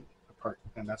breaking apart,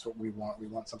 and that's what we want. We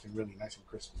want something really nice and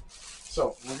crispy.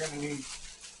 So we're gonna need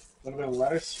a little bit of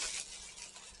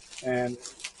lettuce, and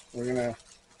we're gonna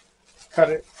cut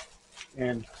it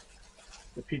in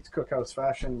the Pete's Cookhouse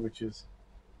fashion, which is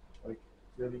like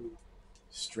really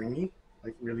stringy,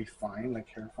 like really fine, like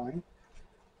hair fine.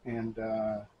 And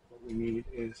what we need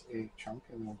is a chunk,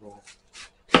 and we'll go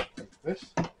like this.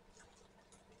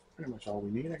 Pretty much all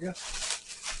we need, I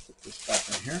guess. Put this back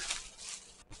in here.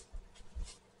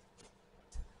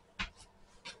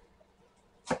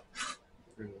 Get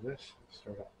rid of this.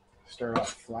 Start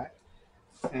off flat.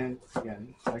 And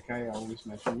again, like I always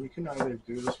mention, you can either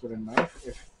do this with a knife.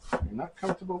 If you're not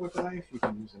comfortable with a knife, you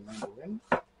can use a mandolin.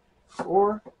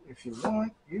 Or if you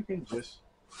want, you can just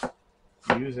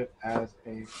use it as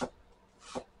a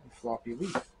floppy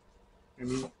leaf. I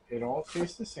mean, it all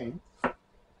tastes the same.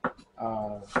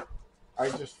 I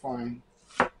just find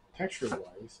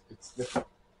texture-wise, it's different,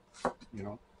 you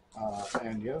know.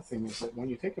 And the other thing is that when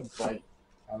you take a bite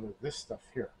out of this stuff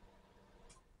here,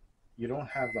 you don't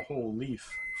have the whole leaf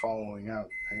falling out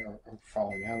of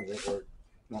it,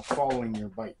 or following your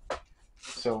bite.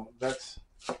 So that's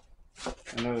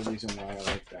Another reason why I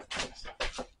like that kind of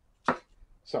stuff.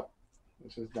 So,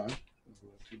 this is done. It's a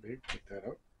little too big. Take that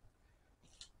out.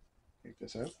 Take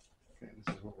this out. Okay,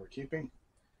 this is what we're keeping.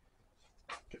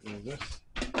 Get rid of this.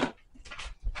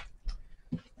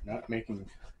 We're not making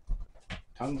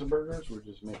tons of burgers. We're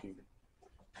just making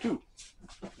 2.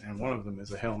 And one of them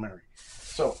is a Hail Mary.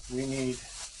 So, we need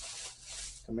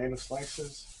tomato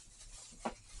slices.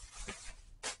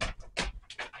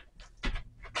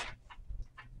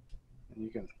 And you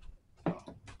can,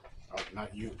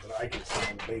 not you, but I can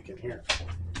find the bacon here.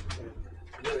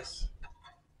 And this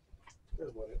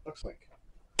is what it looks like.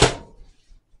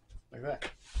 Like that.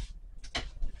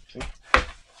 See?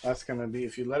 That's going to be,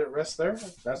 if you let it rest there,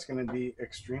 that's going to be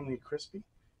extremely crispy.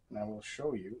 And I will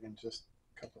show you in just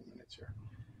a couple of minutes here.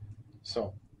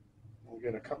 So, we'll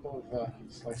get a couple of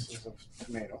slices of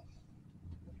tomato.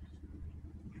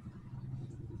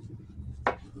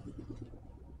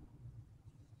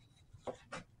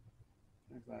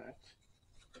 Like that.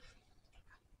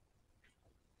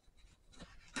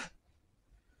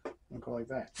 I'll go like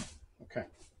that. Okay.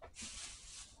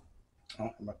 Oh,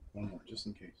 how about one more, just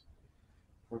in case.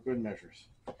 For good measures.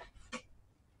 Like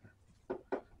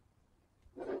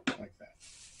that.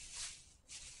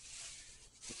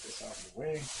 Get this out of the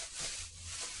way.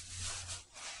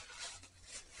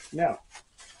 Now,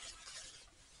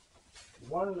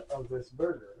 one of this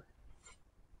burger,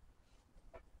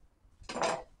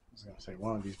 I was going to say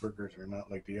one of these burgers are not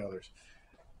like the others.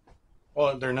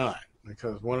 Well, they're not,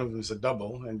 because one of them is a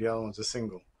double and the other one's a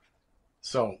single.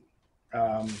 So,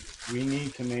 we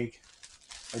need to make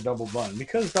a double bun.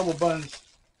 Because double buns,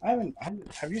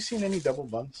 have you seen any double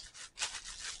buns?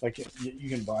 Like you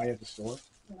can buy at the store?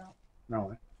 No.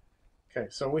 No. Okay,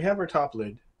 so we have our top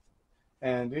lid.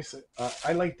 And this,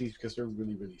 I like these because they're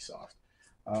really, really soft.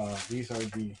 These are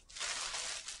the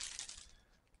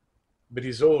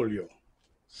Brizzolio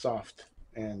soft.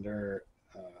 And they're,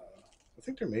 I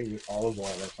think they're made with olive oil or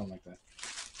something like that.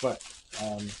 But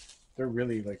they're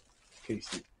really like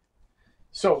tasty.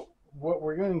 So what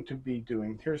we're going to be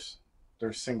doing, here's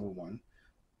their single one.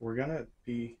 We're going to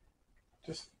be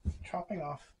just chopping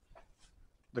off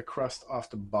the crust off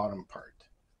the bottom part,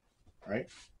 right?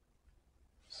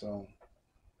 So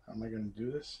how am I going to do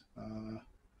this?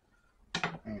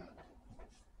 Hang on.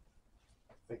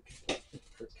 Think.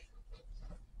 Trick.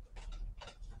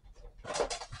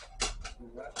 Do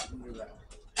that and do that.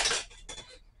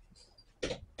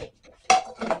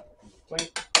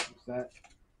 Plate. Use that.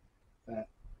 That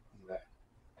and that.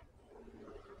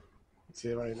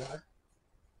 See what I did there?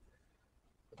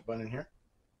 Put the bun in here.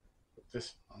 Put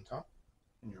this on top.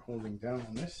 And you're holding down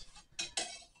on this.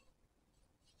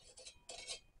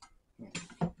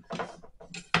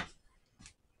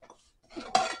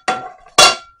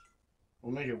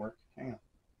 We'll make it work. Hang on.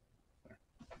 There.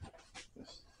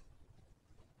 This.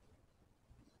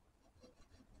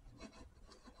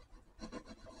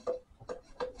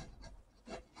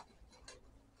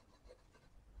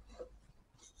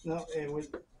 No, it would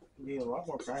be a lot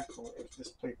more practical if this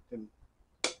plate didn't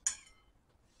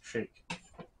shake.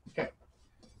 Okay,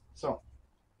 so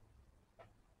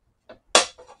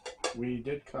we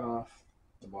did cut off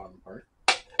the bottom part.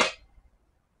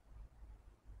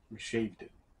 We shaved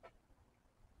it.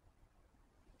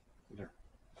 There.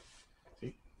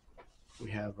 See? We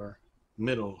have our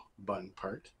middle bun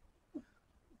part.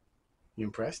 You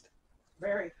impressed?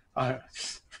 Very.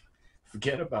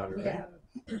 Forget about it, right?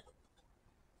 Yeah.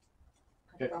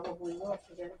 I probably will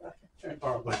forget about it.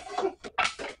 Probably.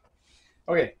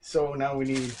 Okay, so now we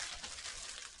need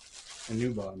a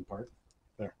new bottom part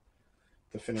there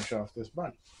to finish off this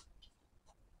bun.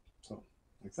 So,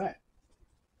 like that.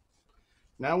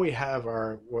 Now we have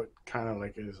our, what kind of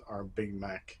like is our Big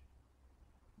Mac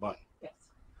bun. Yes.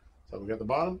 So we got the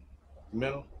bottom,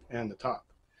 middle, and the top.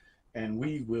 And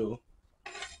we will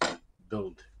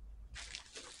build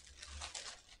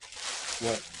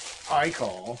what I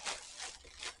call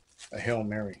a Hail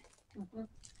Mary. Mm-hmm.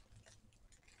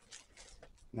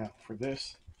 Now for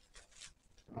this,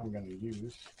 I'm going to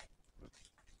use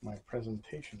my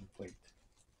presentation plate.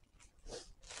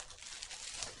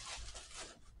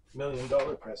 $1 million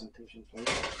presentation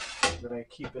plate that I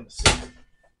keep in a safe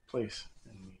place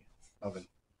in the oven.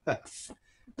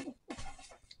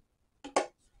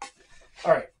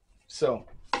 All right, so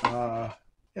yeah,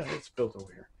 it's built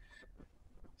over here.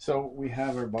 So we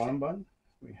have our bottom bun,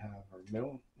 we have our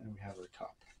middle, and we have our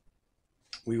top.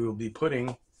 We will be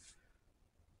putting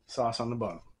sauce on the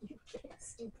bottom. You were getting a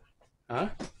stink eye. Huh?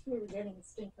 You were getting a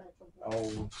stink eye from that.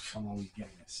 Oh, someone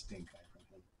getting a stink eye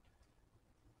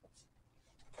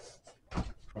from him.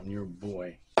 From your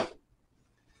boy.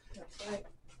 That's right.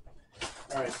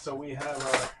 All right, so we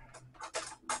have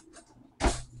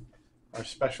our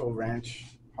special ranch,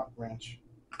 hot ranch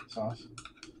sauce.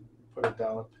 Put a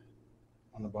dollop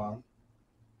on the bottom,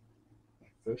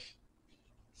 like this.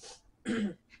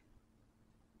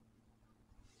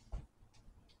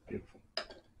 Beautiful.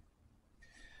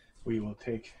 We will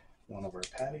take one of our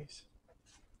patties,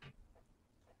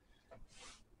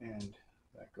 and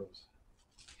that goes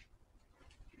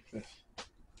like this.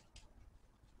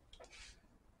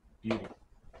 Beauty.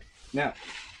 Now,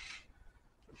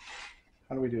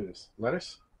 how do we do this?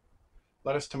 Lettuce,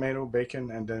 tomato,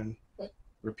 bacon, and then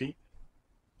repeat.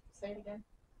 Say it again.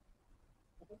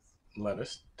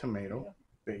 Lettuce, tomato,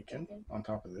 bacon on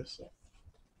top of this. Yes.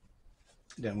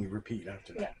 Then we repeat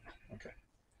after that. Yeah. Okay.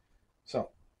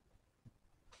 So,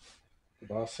 the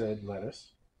boss said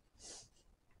lettuce,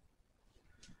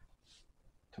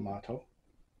 tomato,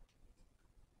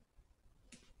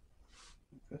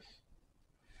 like this,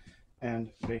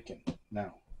 and bacon.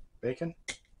 Now, bacon,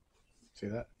 see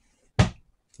that?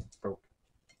 Broke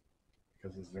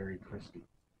because it's very crispy.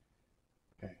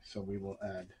 Okay, so we will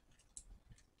add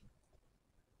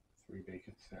 3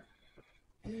 bacons there.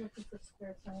 Are you looking for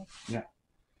square size? Yeah.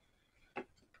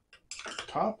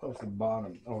 Top of the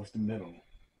bottom, the middle,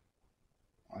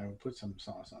 I will put some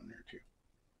sauce on there too.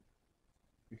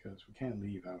 Because we can't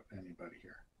leave out anybody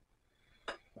here.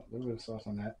 So a little bit of sauce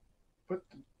on that. Put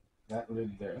that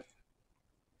lid there.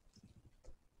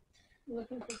 You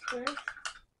looking for squares?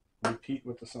 Repeat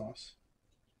with the sauce.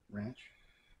 Ranch.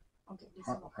 I'll get you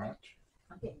Hot some. ranch.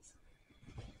 I'll get you some.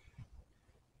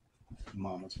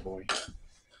 Mama's boy.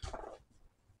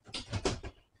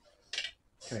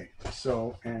 Okay,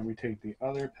 so, and we take the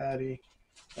other patty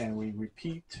and we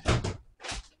repeat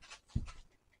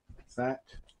that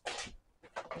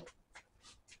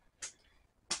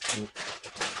with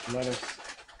lettuce.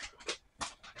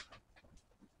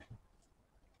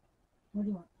 What do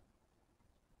you want?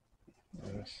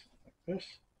 Lettuce like this.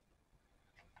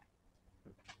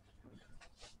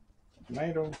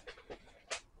 Tomato.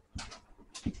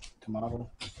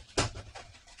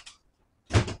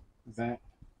 That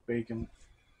bacon.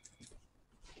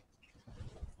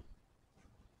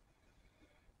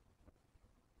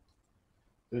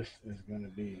 This is going to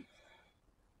be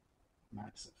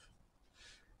massive.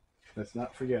 Let's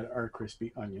not forget our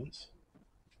crispy onions.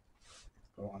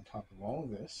 Go on top of all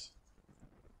of this.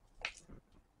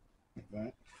 Like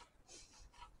that.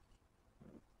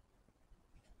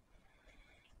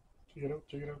 Check it out,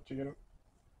 check it out, check it out.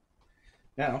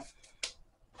 Now,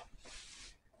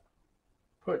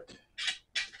 put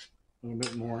a little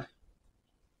bit more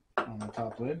on the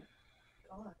top lid.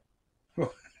 God.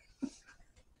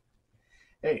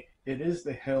 Hey, it is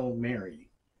the Hail Mary,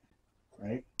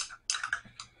 right?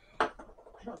 I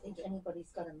don't think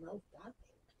anybody's got a mouth that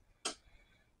big.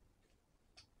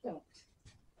 Don't.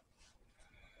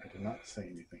 I did not say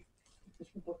anything. You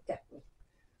looked at me.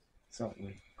 So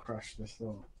we crush this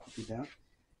little puppy down,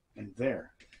 and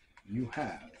there you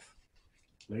have,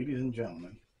 ladies and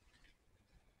gentlemen,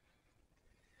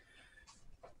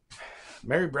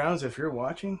 Mary Browns, if you're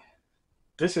watching,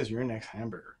 this is your next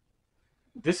hamburger.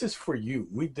 This is for you.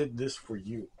 We did this for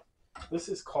you. This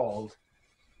is called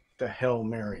the Hail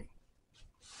Mary.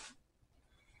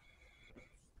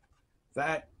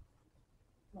 That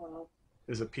Wow.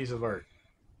 is a piece of art.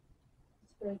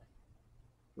 It's big.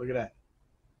 Look at that.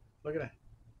 Look at that.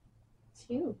 It's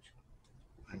huge.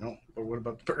 I know, but what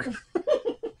about the burger?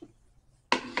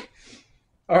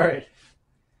 All right.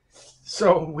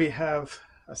 So we have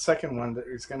a second one that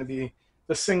is going to be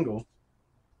the single.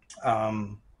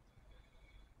 And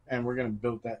we're going to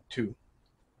build that too.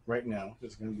 Right now,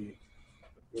 it's going to be a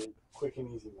really quick and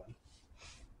easy one.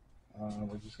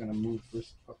 We're just going to move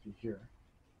this puppy here.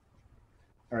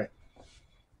 All right.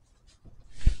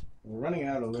 We're running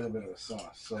out a little bit of the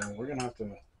sauce, so we're going to have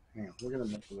to, hang on, we're going to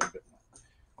make a little bit more.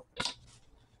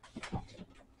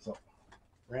 So,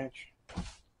 ranch,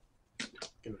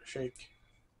 give it a shake.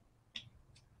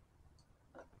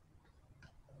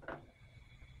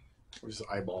 We're just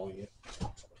eyeballing it.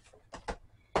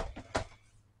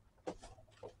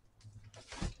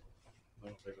 A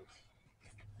little bit of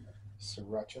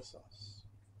sriracha sauce.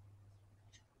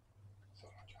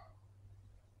 Sriracha.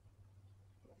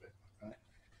 A little bit like that.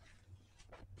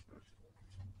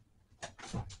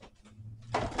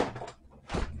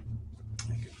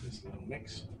 Give this a little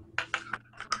mix.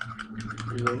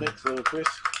 A little mix, a little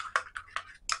twist.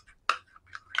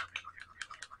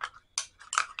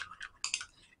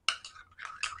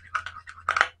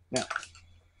 Now,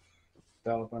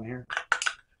 dollop on here,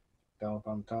 dollop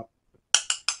on top.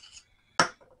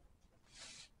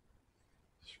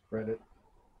 Spread it.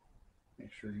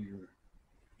 Make sure you're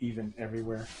even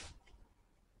everywhere.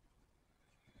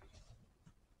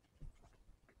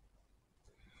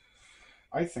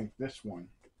 I think this one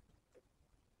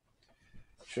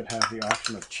should have the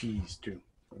option of cheese too.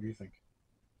 What do you think?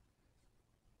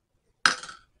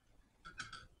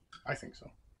 I think so.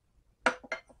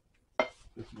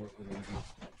 This is what we're going to do.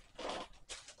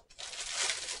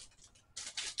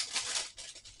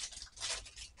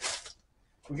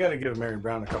 We got to give Mary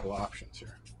Brown a couple of options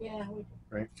here. Yeah, we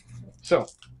Right? So,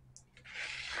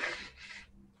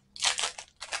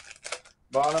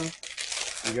 bottom,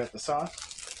 we got the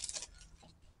sauce.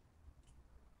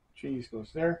 Cheese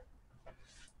goes there.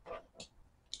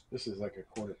 This is like a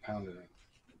quarter pounder of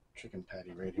chicken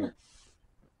patty right here.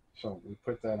 So we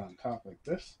put that on top like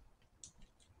this.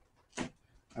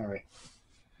 All right.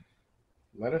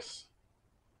 Lettuce.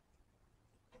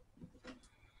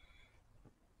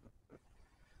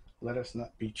 Let us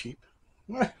not be cheap.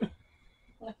 You're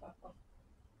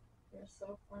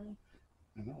so funny.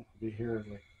 I know. Be here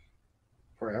like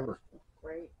forever.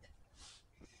 Great.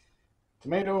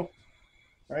 Tomato.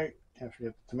 Right? Can't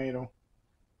forget the tomato.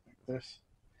 Like this.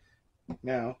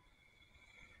 Now,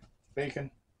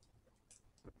 bacon.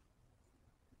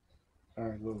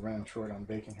 Sorry, a little ran short on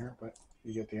bacon here, but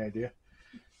you get the idea.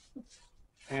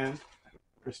 And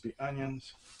crispy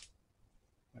onions.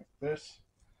 Like this.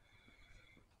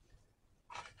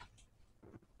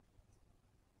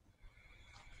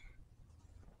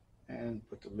 And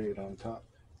put the lid on top.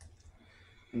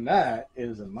 And that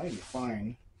is a mighty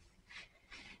fine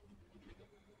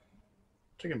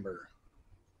chicken burger.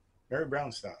 Mary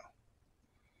Brown style.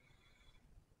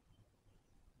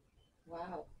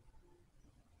 Wow.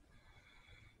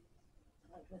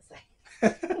 I was gonna say.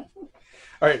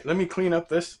 All right, let me clean up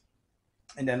this,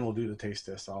 and then we'll do the taste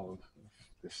test, all of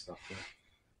this stuff, the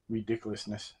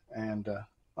ridiculousness, and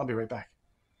I'll be right back.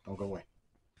 Don't go away.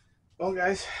 Well,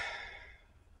 guys,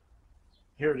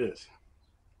 here it is,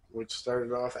 which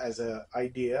started off as an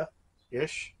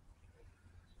idea-ish,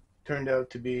 turned out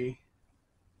to be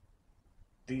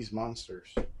these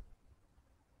monsters.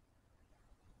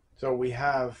 So we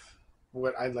have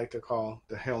what I'd like to call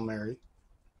the Hail Mary,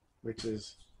 which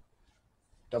is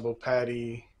double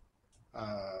patty,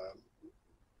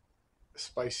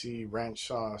 spicy ranch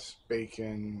sauce,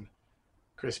 bacon,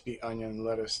 crispy onion,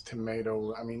 lettuce,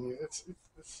 tomato. I mean, it's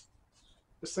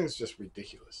this thing's just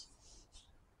ridiculous.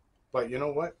 But you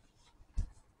know what?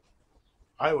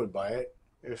 I would buy it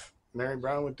if Mary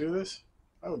Brown would do this.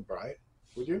 I would buy it.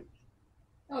 Would you?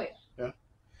 Oh yeah. Yeah.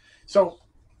 So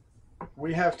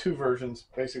we have two versions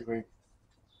basically.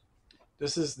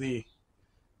 This is the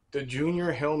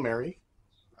Junior Hail Mary.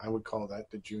 I would call that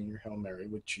the Junior Hail Mary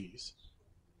with cheese,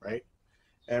 right?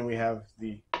 And we have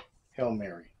the Hail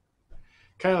Mary,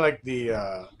 kind of like the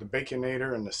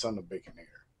Baconator and the Son of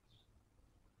Baconator,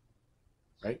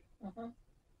 right?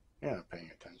 You're not paying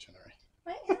attention,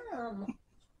 right? I am.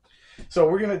 So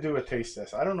we're gonna do a taste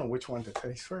test. I don't know which one to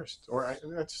taste first, or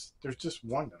there's just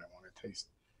one that I want to taste.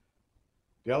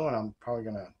 The other one I'm probably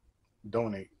gonna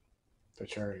donate to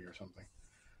charity or something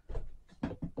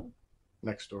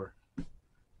next door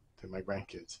to my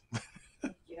grandkids.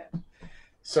 Yeah.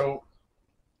 So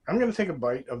I'm gonna take a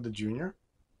bite of the Junior.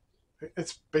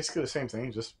 It's basically the same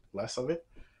thing, just less of it,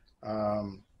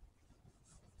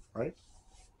 right?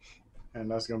 And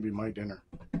that's gonna be my dinner.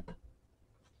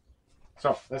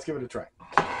 So let's give it a try.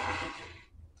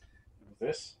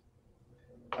 This,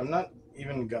 I'm not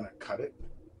even gonna cut it.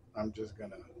 I'm just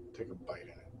gonna take a bite in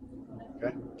it.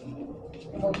 Okay?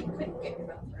 Well, you couldn't get your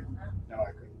mouth around that. No,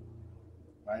 I couldn't.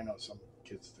 I know some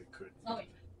kids that could. Oh yeah.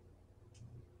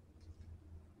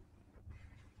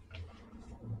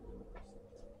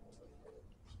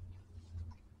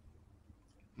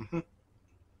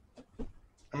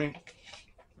 I mean,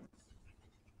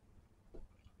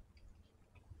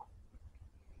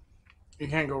 you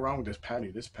can't go wrong with this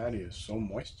patty. This patty is so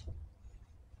moist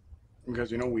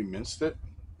because we minced it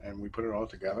and we put it all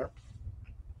together.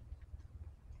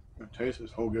 The taste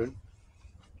is so good.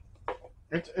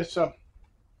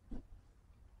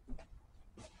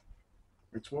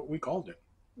 It's what we called it.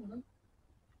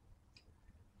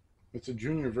 It's a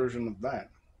junior version of that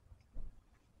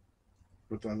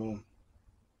with a little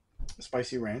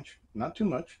spicy ranch. Not too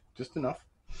much, just enough.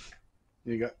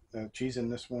 You got cheese in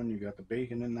this one. You got the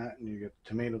bacon in that, and you got the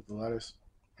tomato, the lettuce,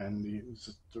 and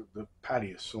the patty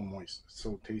is so moist, it's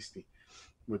so tasty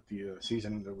with the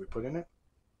seasoning that we put in it.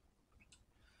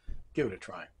 Give it a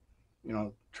try.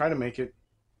 Try to make it.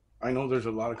 I know there's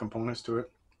a lot of components to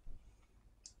it,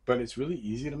 but it's really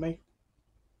easy to make.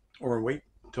 Or wait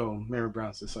till Mary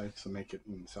Brown decides to make it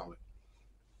and sell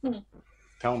it.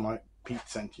 Tell them Pete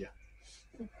sent you.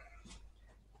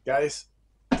 Guys,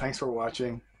 thanks for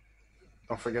watching.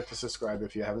 Don't forget to subscribe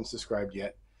if you haven't subscribed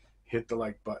yet. Hit the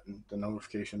like button, the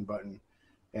notification button,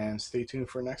 and stay tuned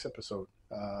for next episode.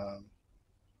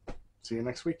 See you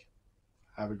next week.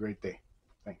 Have a great day.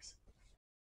 Thanks.